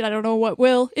to watch it, I don't know what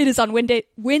will. It is on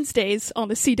Wednesdays on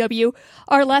the CW.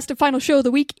 Our last and final show of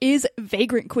the week is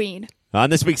Vagrant Queen. On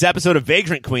this week's episode of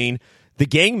Vagrant Queen, the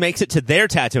gang makes it to their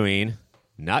Tatooine,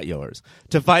 not yours,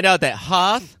 to find out that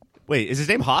Hoth... Wait, is his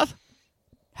name Hoth?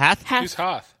 Hath? Who's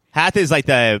Hoth? Hath is like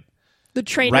the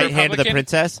trainer. Right hand of the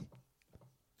princess.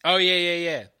 Oh,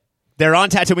 yeah. They're on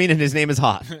Tatooine and his name is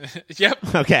Hoth.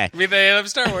 Yep. Okay. They love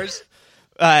Star Wars.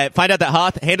 Find out that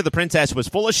Hoth, hand of the princess, was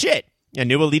full of shit and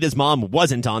knew Alita's mom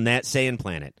wasn't on that Saiyan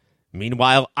planet.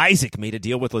 Meanwhile, Isaac made a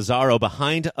deal with Lazaro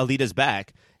behind Alita's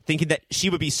back, thinking that she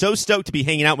would be so stoked to be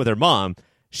hanging out with her mom,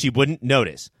 she wouldn't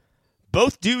notice.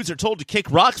 Both dudes are told to kick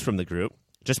rocks from the group,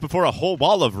 just before a whole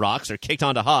wall of rocks are kicked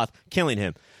onto Hoth, killing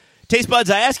him. Taste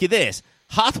buds, I ask you this.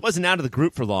 Hoth wasn't out of the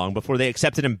group for long before they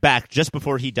accepted him back just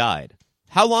before he died.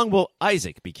 How long will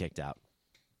Isaac be kicked out?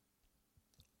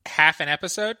 Half an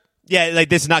episode? Yeah, like,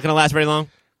 this is not going to last very long?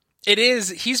 It is.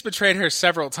 He's betrayed her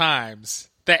several times,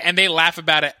 and they laugh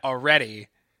about it already.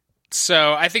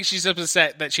 So I think she's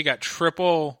upset that she got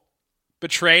triple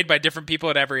betrayed by different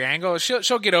people at every angle.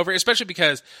 She'll get over it, especially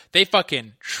because they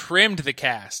fucking trimmed the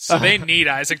cast. So they need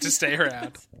Isaac to stay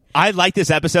around. I like this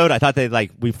episode. I thought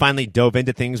we finally dove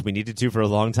into things we needed to for a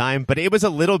long time, but it was a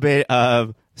little bit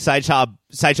of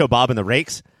Sideshow Bob and the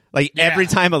Rakes. Like every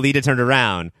time Alita turned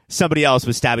around, somebody else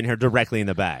was stabbing her directly in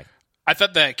the back. I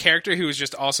thought the character who was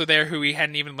just also there, who we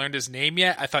hadn't even learned his name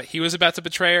yet, I thought he was about to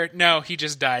betray her. No, he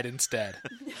just died instead.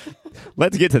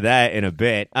 Let's get to that in a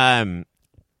bit.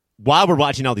 While we're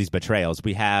watching all these betrayals,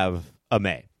 we have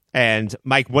Amei. And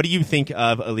Mike, what do you think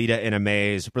of Alita and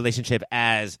Amei's relationship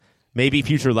as maybe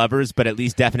future lovers, but at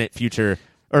least definite future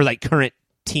or like current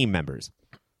team members?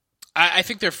 I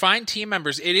think they're fine team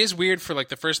members. It is weird for like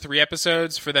the first 3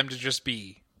 episodes for them to just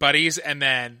be buddies, and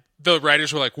then the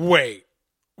writers were like, wait,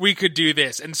 we could do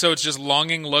this. And so it's just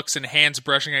longing looks and hands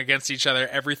brushing against each other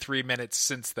every 3 minutes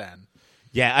since then.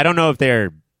 Yeah, I don't know if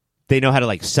they know how to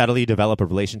like subtly develop a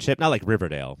relationship, not like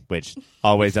Riverdale, which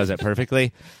always does it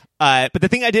perfectly. But the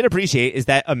thing I did appreciate is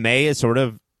that Amei is sort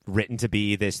of written to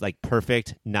be this like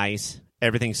perfect, nice,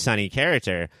 everything's sunny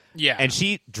character. Yeah. And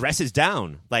she dresses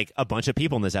down like a bunch of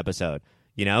people in this episode.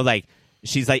 You know, like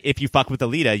she's like, if you fuck with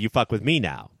Alita, you fuck with me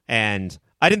now. And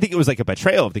I didn't think it was like a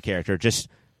betrayal of the character, just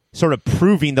sort of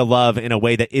proving the love in a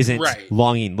way that isn't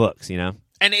longing looks, you know?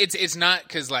 And it's not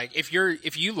because like if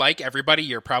you like everybody,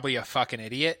 you're probably a fucking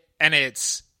idiot. And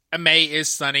Amei is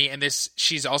sunny, and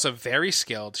she's also very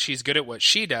skilled. She's good at what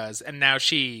she does, and now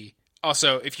she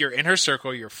also, if you're in her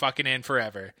circle, you're fucking in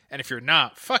forever. And if you're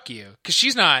not, fuck you. Because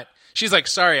she's like,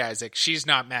 sorry, Isaac. She's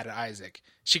not mad at Isaac.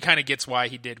 She kind of gets why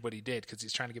he did what he did, because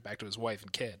he's trying to get back to his wife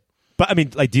and kid. But I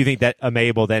mean, like, do you think that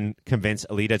Amei will then convince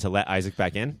Alita to let Isaac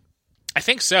back in? I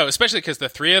think so, especially because the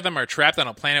 3 of them are trapped on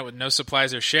a planet with no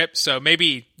supplies or ship. So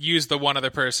maybe use the one other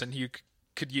person you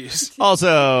could use.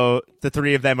 Also, the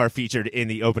 3 of them are featured in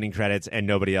the opening credits, and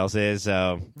nobody else is.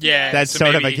 So yeah, that's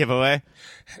sort of a giveaway.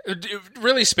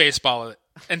 Really spaceball it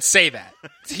and say that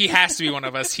he has to be one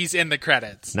of us. He's in the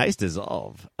credits. Nice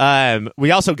dissolve.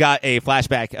 We also got a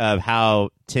flashback of how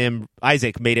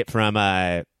Isaac made it from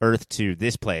Earth to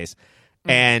this place,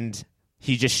 and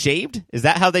he just shaved. Is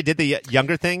that how they did the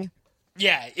younger thing?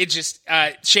 Yeah, it just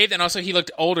shaved, and also he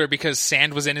looked older because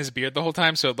sand was in his beard the whole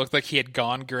time, so it looked like he had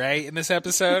gone gray in this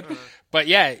episode. But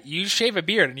yeah, you shave a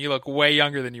beard and you look way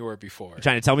younger than you were before. You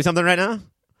trying to tell me something right now?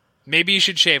 Maybe you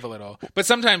should shave a little. But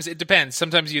sometimes it depends.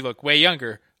 Sometimes you look way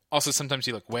younger. Also, sometimes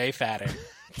you look way fatter.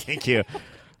 Thank you.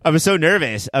 I was so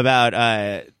nervous about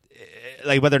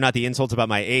like whether or not the insults about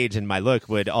my age and my look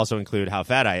would also include how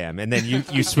fat I am. And then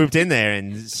you swooped in there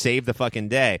and saved the fucking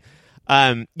day.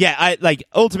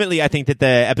 Ultimately I think that the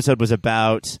episode was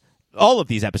about, all of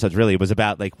these episodes really was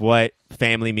about like what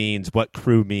family means, what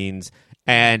crew means.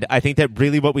 And I think that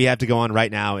really what we have to go on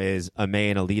right now is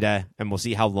Amei and Alita, and we'll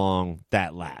see how long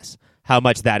that lasts, how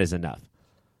much that is enough.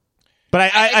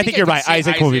 But I think you're right.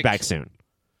 Isaac will be back soon.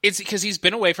 It's because he's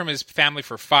been away from his family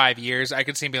for 5 years. I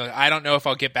could see him being like, I don't know if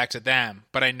I'll get back to them,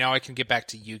 but I know I can get back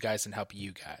to you guys and help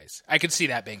you guys. I could see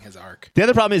that being his arc. The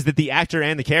other problem is that the actor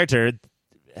and the character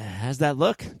has that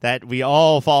look that we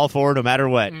all fall for no matter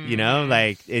what, you know?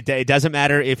 Like, it doesn't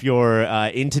matter if you're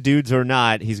into dudes or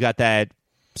not. He's got that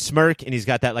smirk, and he's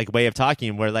got that, like, way of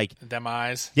talking where, like... Them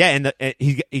eyes. Yeah, and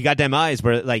he got them eyes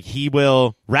where, like, he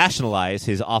will rationalize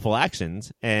his awful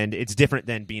actions, and it's different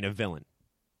than being a villain.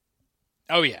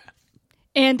 Oh, yeah.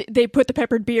 And they put the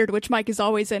peppered beard, which Mike is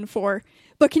always in for.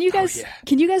 But can you guys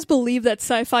believe that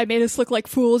Sci-Fi made us look like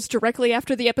fools directly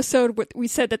after the episode? We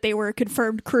said that they were a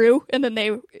confirmed crew, and then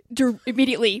they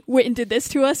immediately went and did this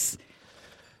to us.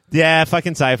 Yeah,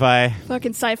 fucking Sci-Fi.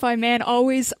 Fucking Sci-Fi, man,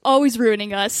 always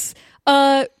ruining us.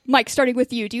 Mike, starting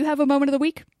with you, do you have a moment of the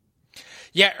week?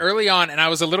 Yeah, early on, and I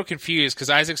was a little confused because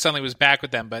Isaac suddenly was back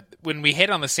with them, but when we hit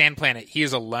on the sand planet, he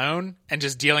is alone and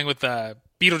just dealing with the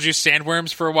Beetlejuice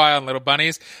sandworms for a while and little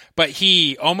bunnies, but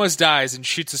he almost dies and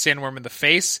shoots a sandworm in the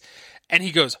face, and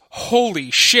he goes,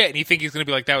 holy shit, and you think he's going to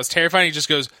be like, that was terrifying, he just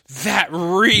goes, that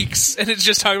reeks, and it's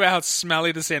just talking about how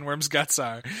smelly the sandworm's guts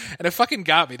are, and it fucking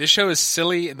got me. This show is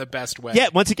silly in the best way. Yeah,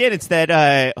 once again, it's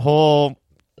that whole,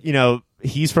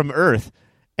 he's from Earth,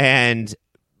 and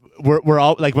we're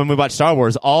all, like, when we watch Star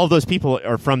Wars, all of those people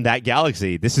are from that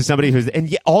galaxy. This is somebody who's, and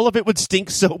yet all of it would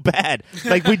stink so bad.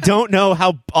 Like, we don't know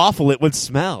how awful it would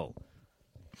smell.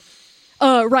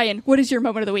 Ryan, what is your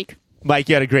moment of the week? Mike,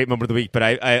 you had a great moment of the week, but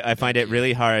I find it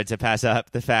really hard to pass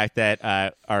up the fact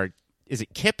that is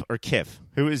it Kip or Kiff?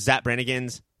 Who is Zach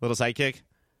Brannigan's little sidekick?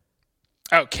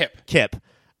 Oh, Kip. Kip.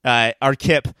 Our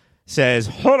Kip says,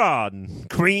 hold on,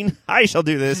 Queen, I shall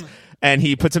do this. And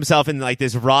he puts himself in like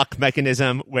this rock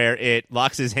mechanism where it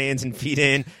locks his hands and feet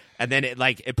in, and then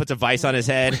it puts a vice on his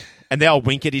head, and they all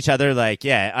wink at each other like,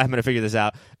 yeah, I'm going to figure this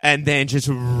out, and then just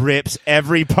rips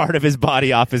every part of his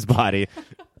body off his body.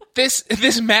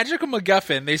 This magical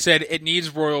MacGuffin, they said it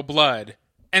needs royal blood.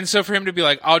 And so for him to be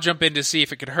like, I'll jump in to see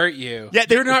if it could hurt you. Yeah,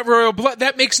 they're not royal blood.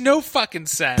 That makes no fucking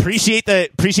sense. Appreciate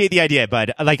the idea,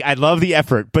 bud. Like, I love the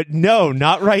effort, but no,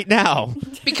 not right now.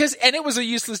 And it was a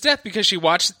useless death because she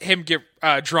watched him get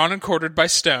drawn and quartered by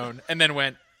Stone and then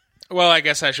went, well, I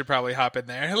guess I should probably hop in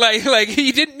there. Like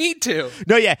he didn't need to.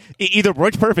 No, yeah. It either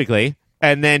worked perfectly,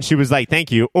 and then she was like,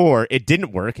 thank you, or it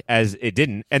didn't work as it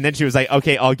didn't, and then she was like,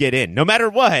 okay, I'll get in. No matter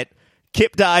what,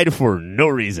 Kip died for no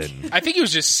reason. I think he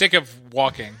was just sick of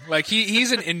walking. Like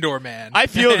he's an indoor man. I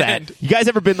feel that. You guys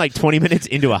ever been like 20 minutes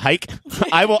into a hike?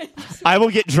 I will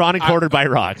get drawn and quartered by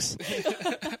rocks.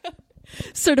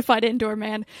 Certified indoor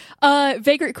man.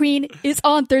 Vagrant Queen is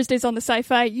on Thursdays on the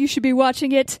Sci-Fi. You should be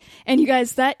watching it. And you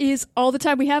guys, that is all the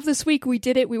time we have this week. We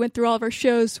did it. We went through all of our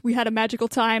shows. We had a magical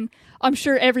time. I'm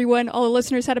sure everyone, all the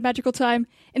listeners, had a magical time.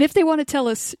 And if they want to tell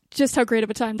us just how great of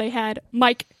a time they had,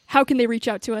 Mike, how can they reach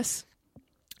out to us?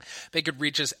 They could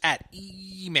reach us at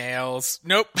emails.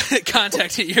 Nope.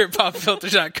 Contact at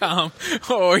yourpopfilter.com.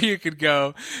 Or you could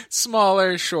go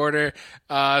smaller, shorter,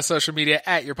 social media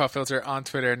at yourpopfilter on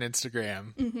Twitter and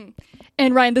Instagram. Mm-hmm.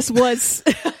 And Ryan, this was...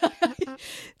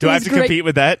 Do I have to compete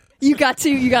with that? You got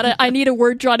to. I need a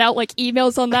word drawn out like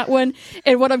emails on that one.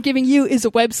 And what I'm giving you is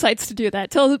websites to do that.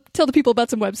 Tell the people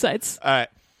about some websites.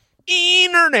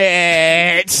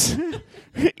 Internet.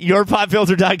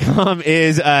 Yourpopfilter.com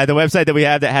is the website that we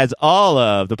have that has all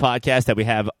of the podcasts that we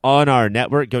have on our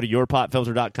network. Go to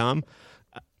yourpopfilter.com.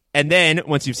 And then,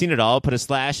 once you've seen it all, put a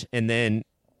slash, and then...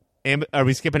 are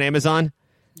we skipping Amazon?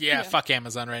 Yeah, fuck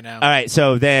Amazon right now. All right,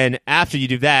 so then after you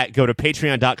do that, go to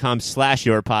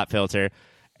patreon.com/yourpopfilter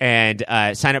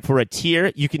and sign up for a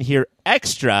tier. You can hear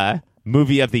extra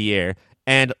movie of the year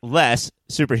and less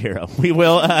superhero. We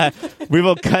will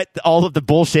cut all of the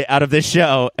bullshit out of this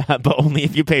show, but only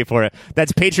if you pay for it.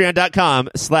 That's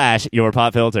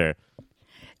patreon.com/yourpopfilter.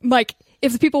 Mike,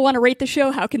 if the people want to rate the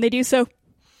show, how can they do so?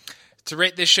 To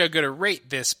rate this show, go to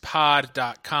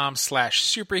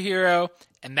ratethispod.com/superhero,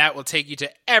 and that will take you to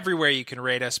everywhere you can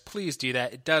rate us. Please do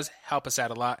that. It does help us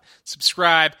out a lot.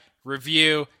 Subscribe,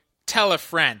 review, tell a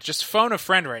friend. Just phone a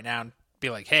friend right now and be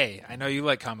like, hey, I know you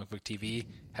like comic book TV.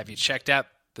 Have you checked out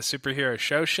the Superhero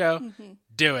Show? Mm-hmm.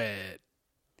 Do it.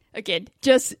 Again,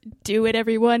 just do it,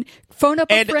 everyone. Phone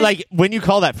up a friend. And, like, when you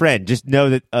call that friend, just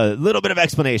know that a little bit of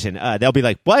explanation. They'll be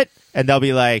like, what? And they'll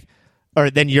be like,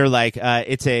 or then you're like,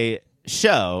 it's a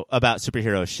show about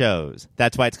superhero shows.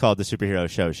 That's why it's called the Superhero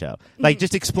Show. Like,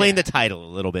 just explain the title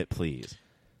a little bit, please.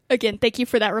 Again, thank you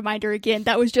for that reminder. Again,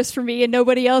 that was just for me and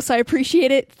nobody else. I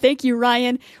appreciate it. Thank you,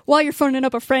 Ryan. While you're phoning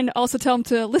up a friend, also tell them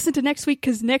to listen to next week,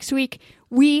 because next week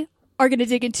we are going to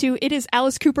dig into, it is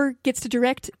Alice Cooper gets to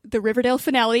direct the Riverdale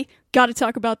finale. Got to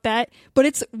talk about that. But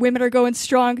it's Women Are Going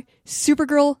Strong.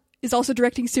 Supergirl is also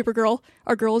directing Supergirl.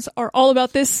 Our girls are all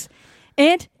about this.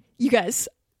 And you guys,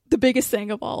 the biggest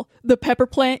thing of all, the Pepper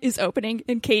Plant is opening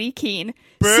in Katy Keene.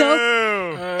 Boom!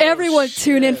 So everyone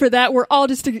tune in for that. We're all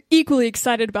just equally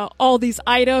excited about all these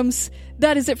items.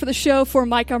 That is it for the show. For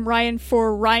Mike, I'm Ryan.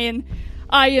 For Ryan,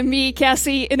 I am me,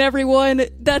 Cassie, and everyone.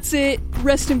 That's it.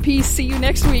 Rest in peace. See you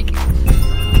next week.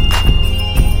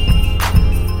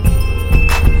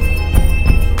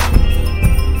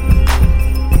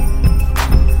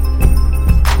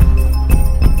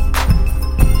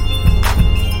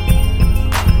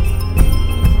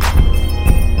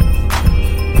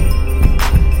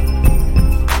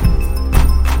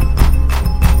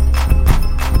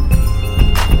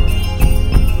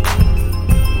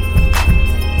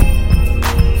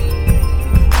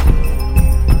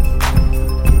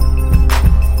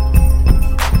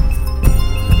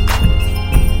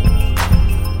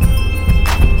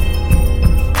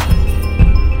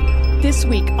 This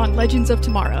week on Legends of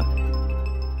Tomorrow,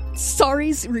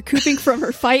 Sari's recouping from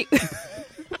her fight.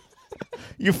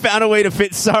 You found a way to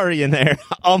fit Sari in there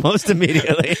almost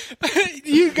immediately.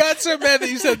 You got so mad that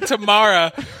you said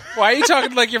Tamara. Why are you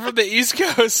talking like you're from the East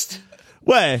Coast?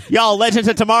 What? Y'all Legends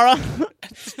of Tomorrow?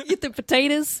 Eat the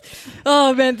potatoes.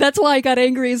 Oh man, that's why I got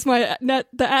angry as the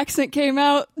accent came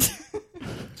out.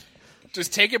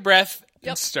 Just take a breath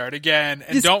and start again.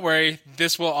 And don't worry,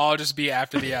 this will all just be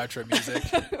after the outro music.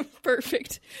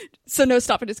 Perfect. So no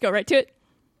stopping, just go right to it.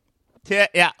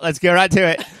 Yeah, let's get right to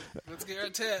it. Let's get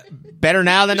right to it. Better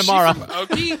now than tomorrow. Is she from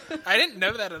Okie? I didn't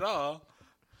know that at all.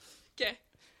 Okay.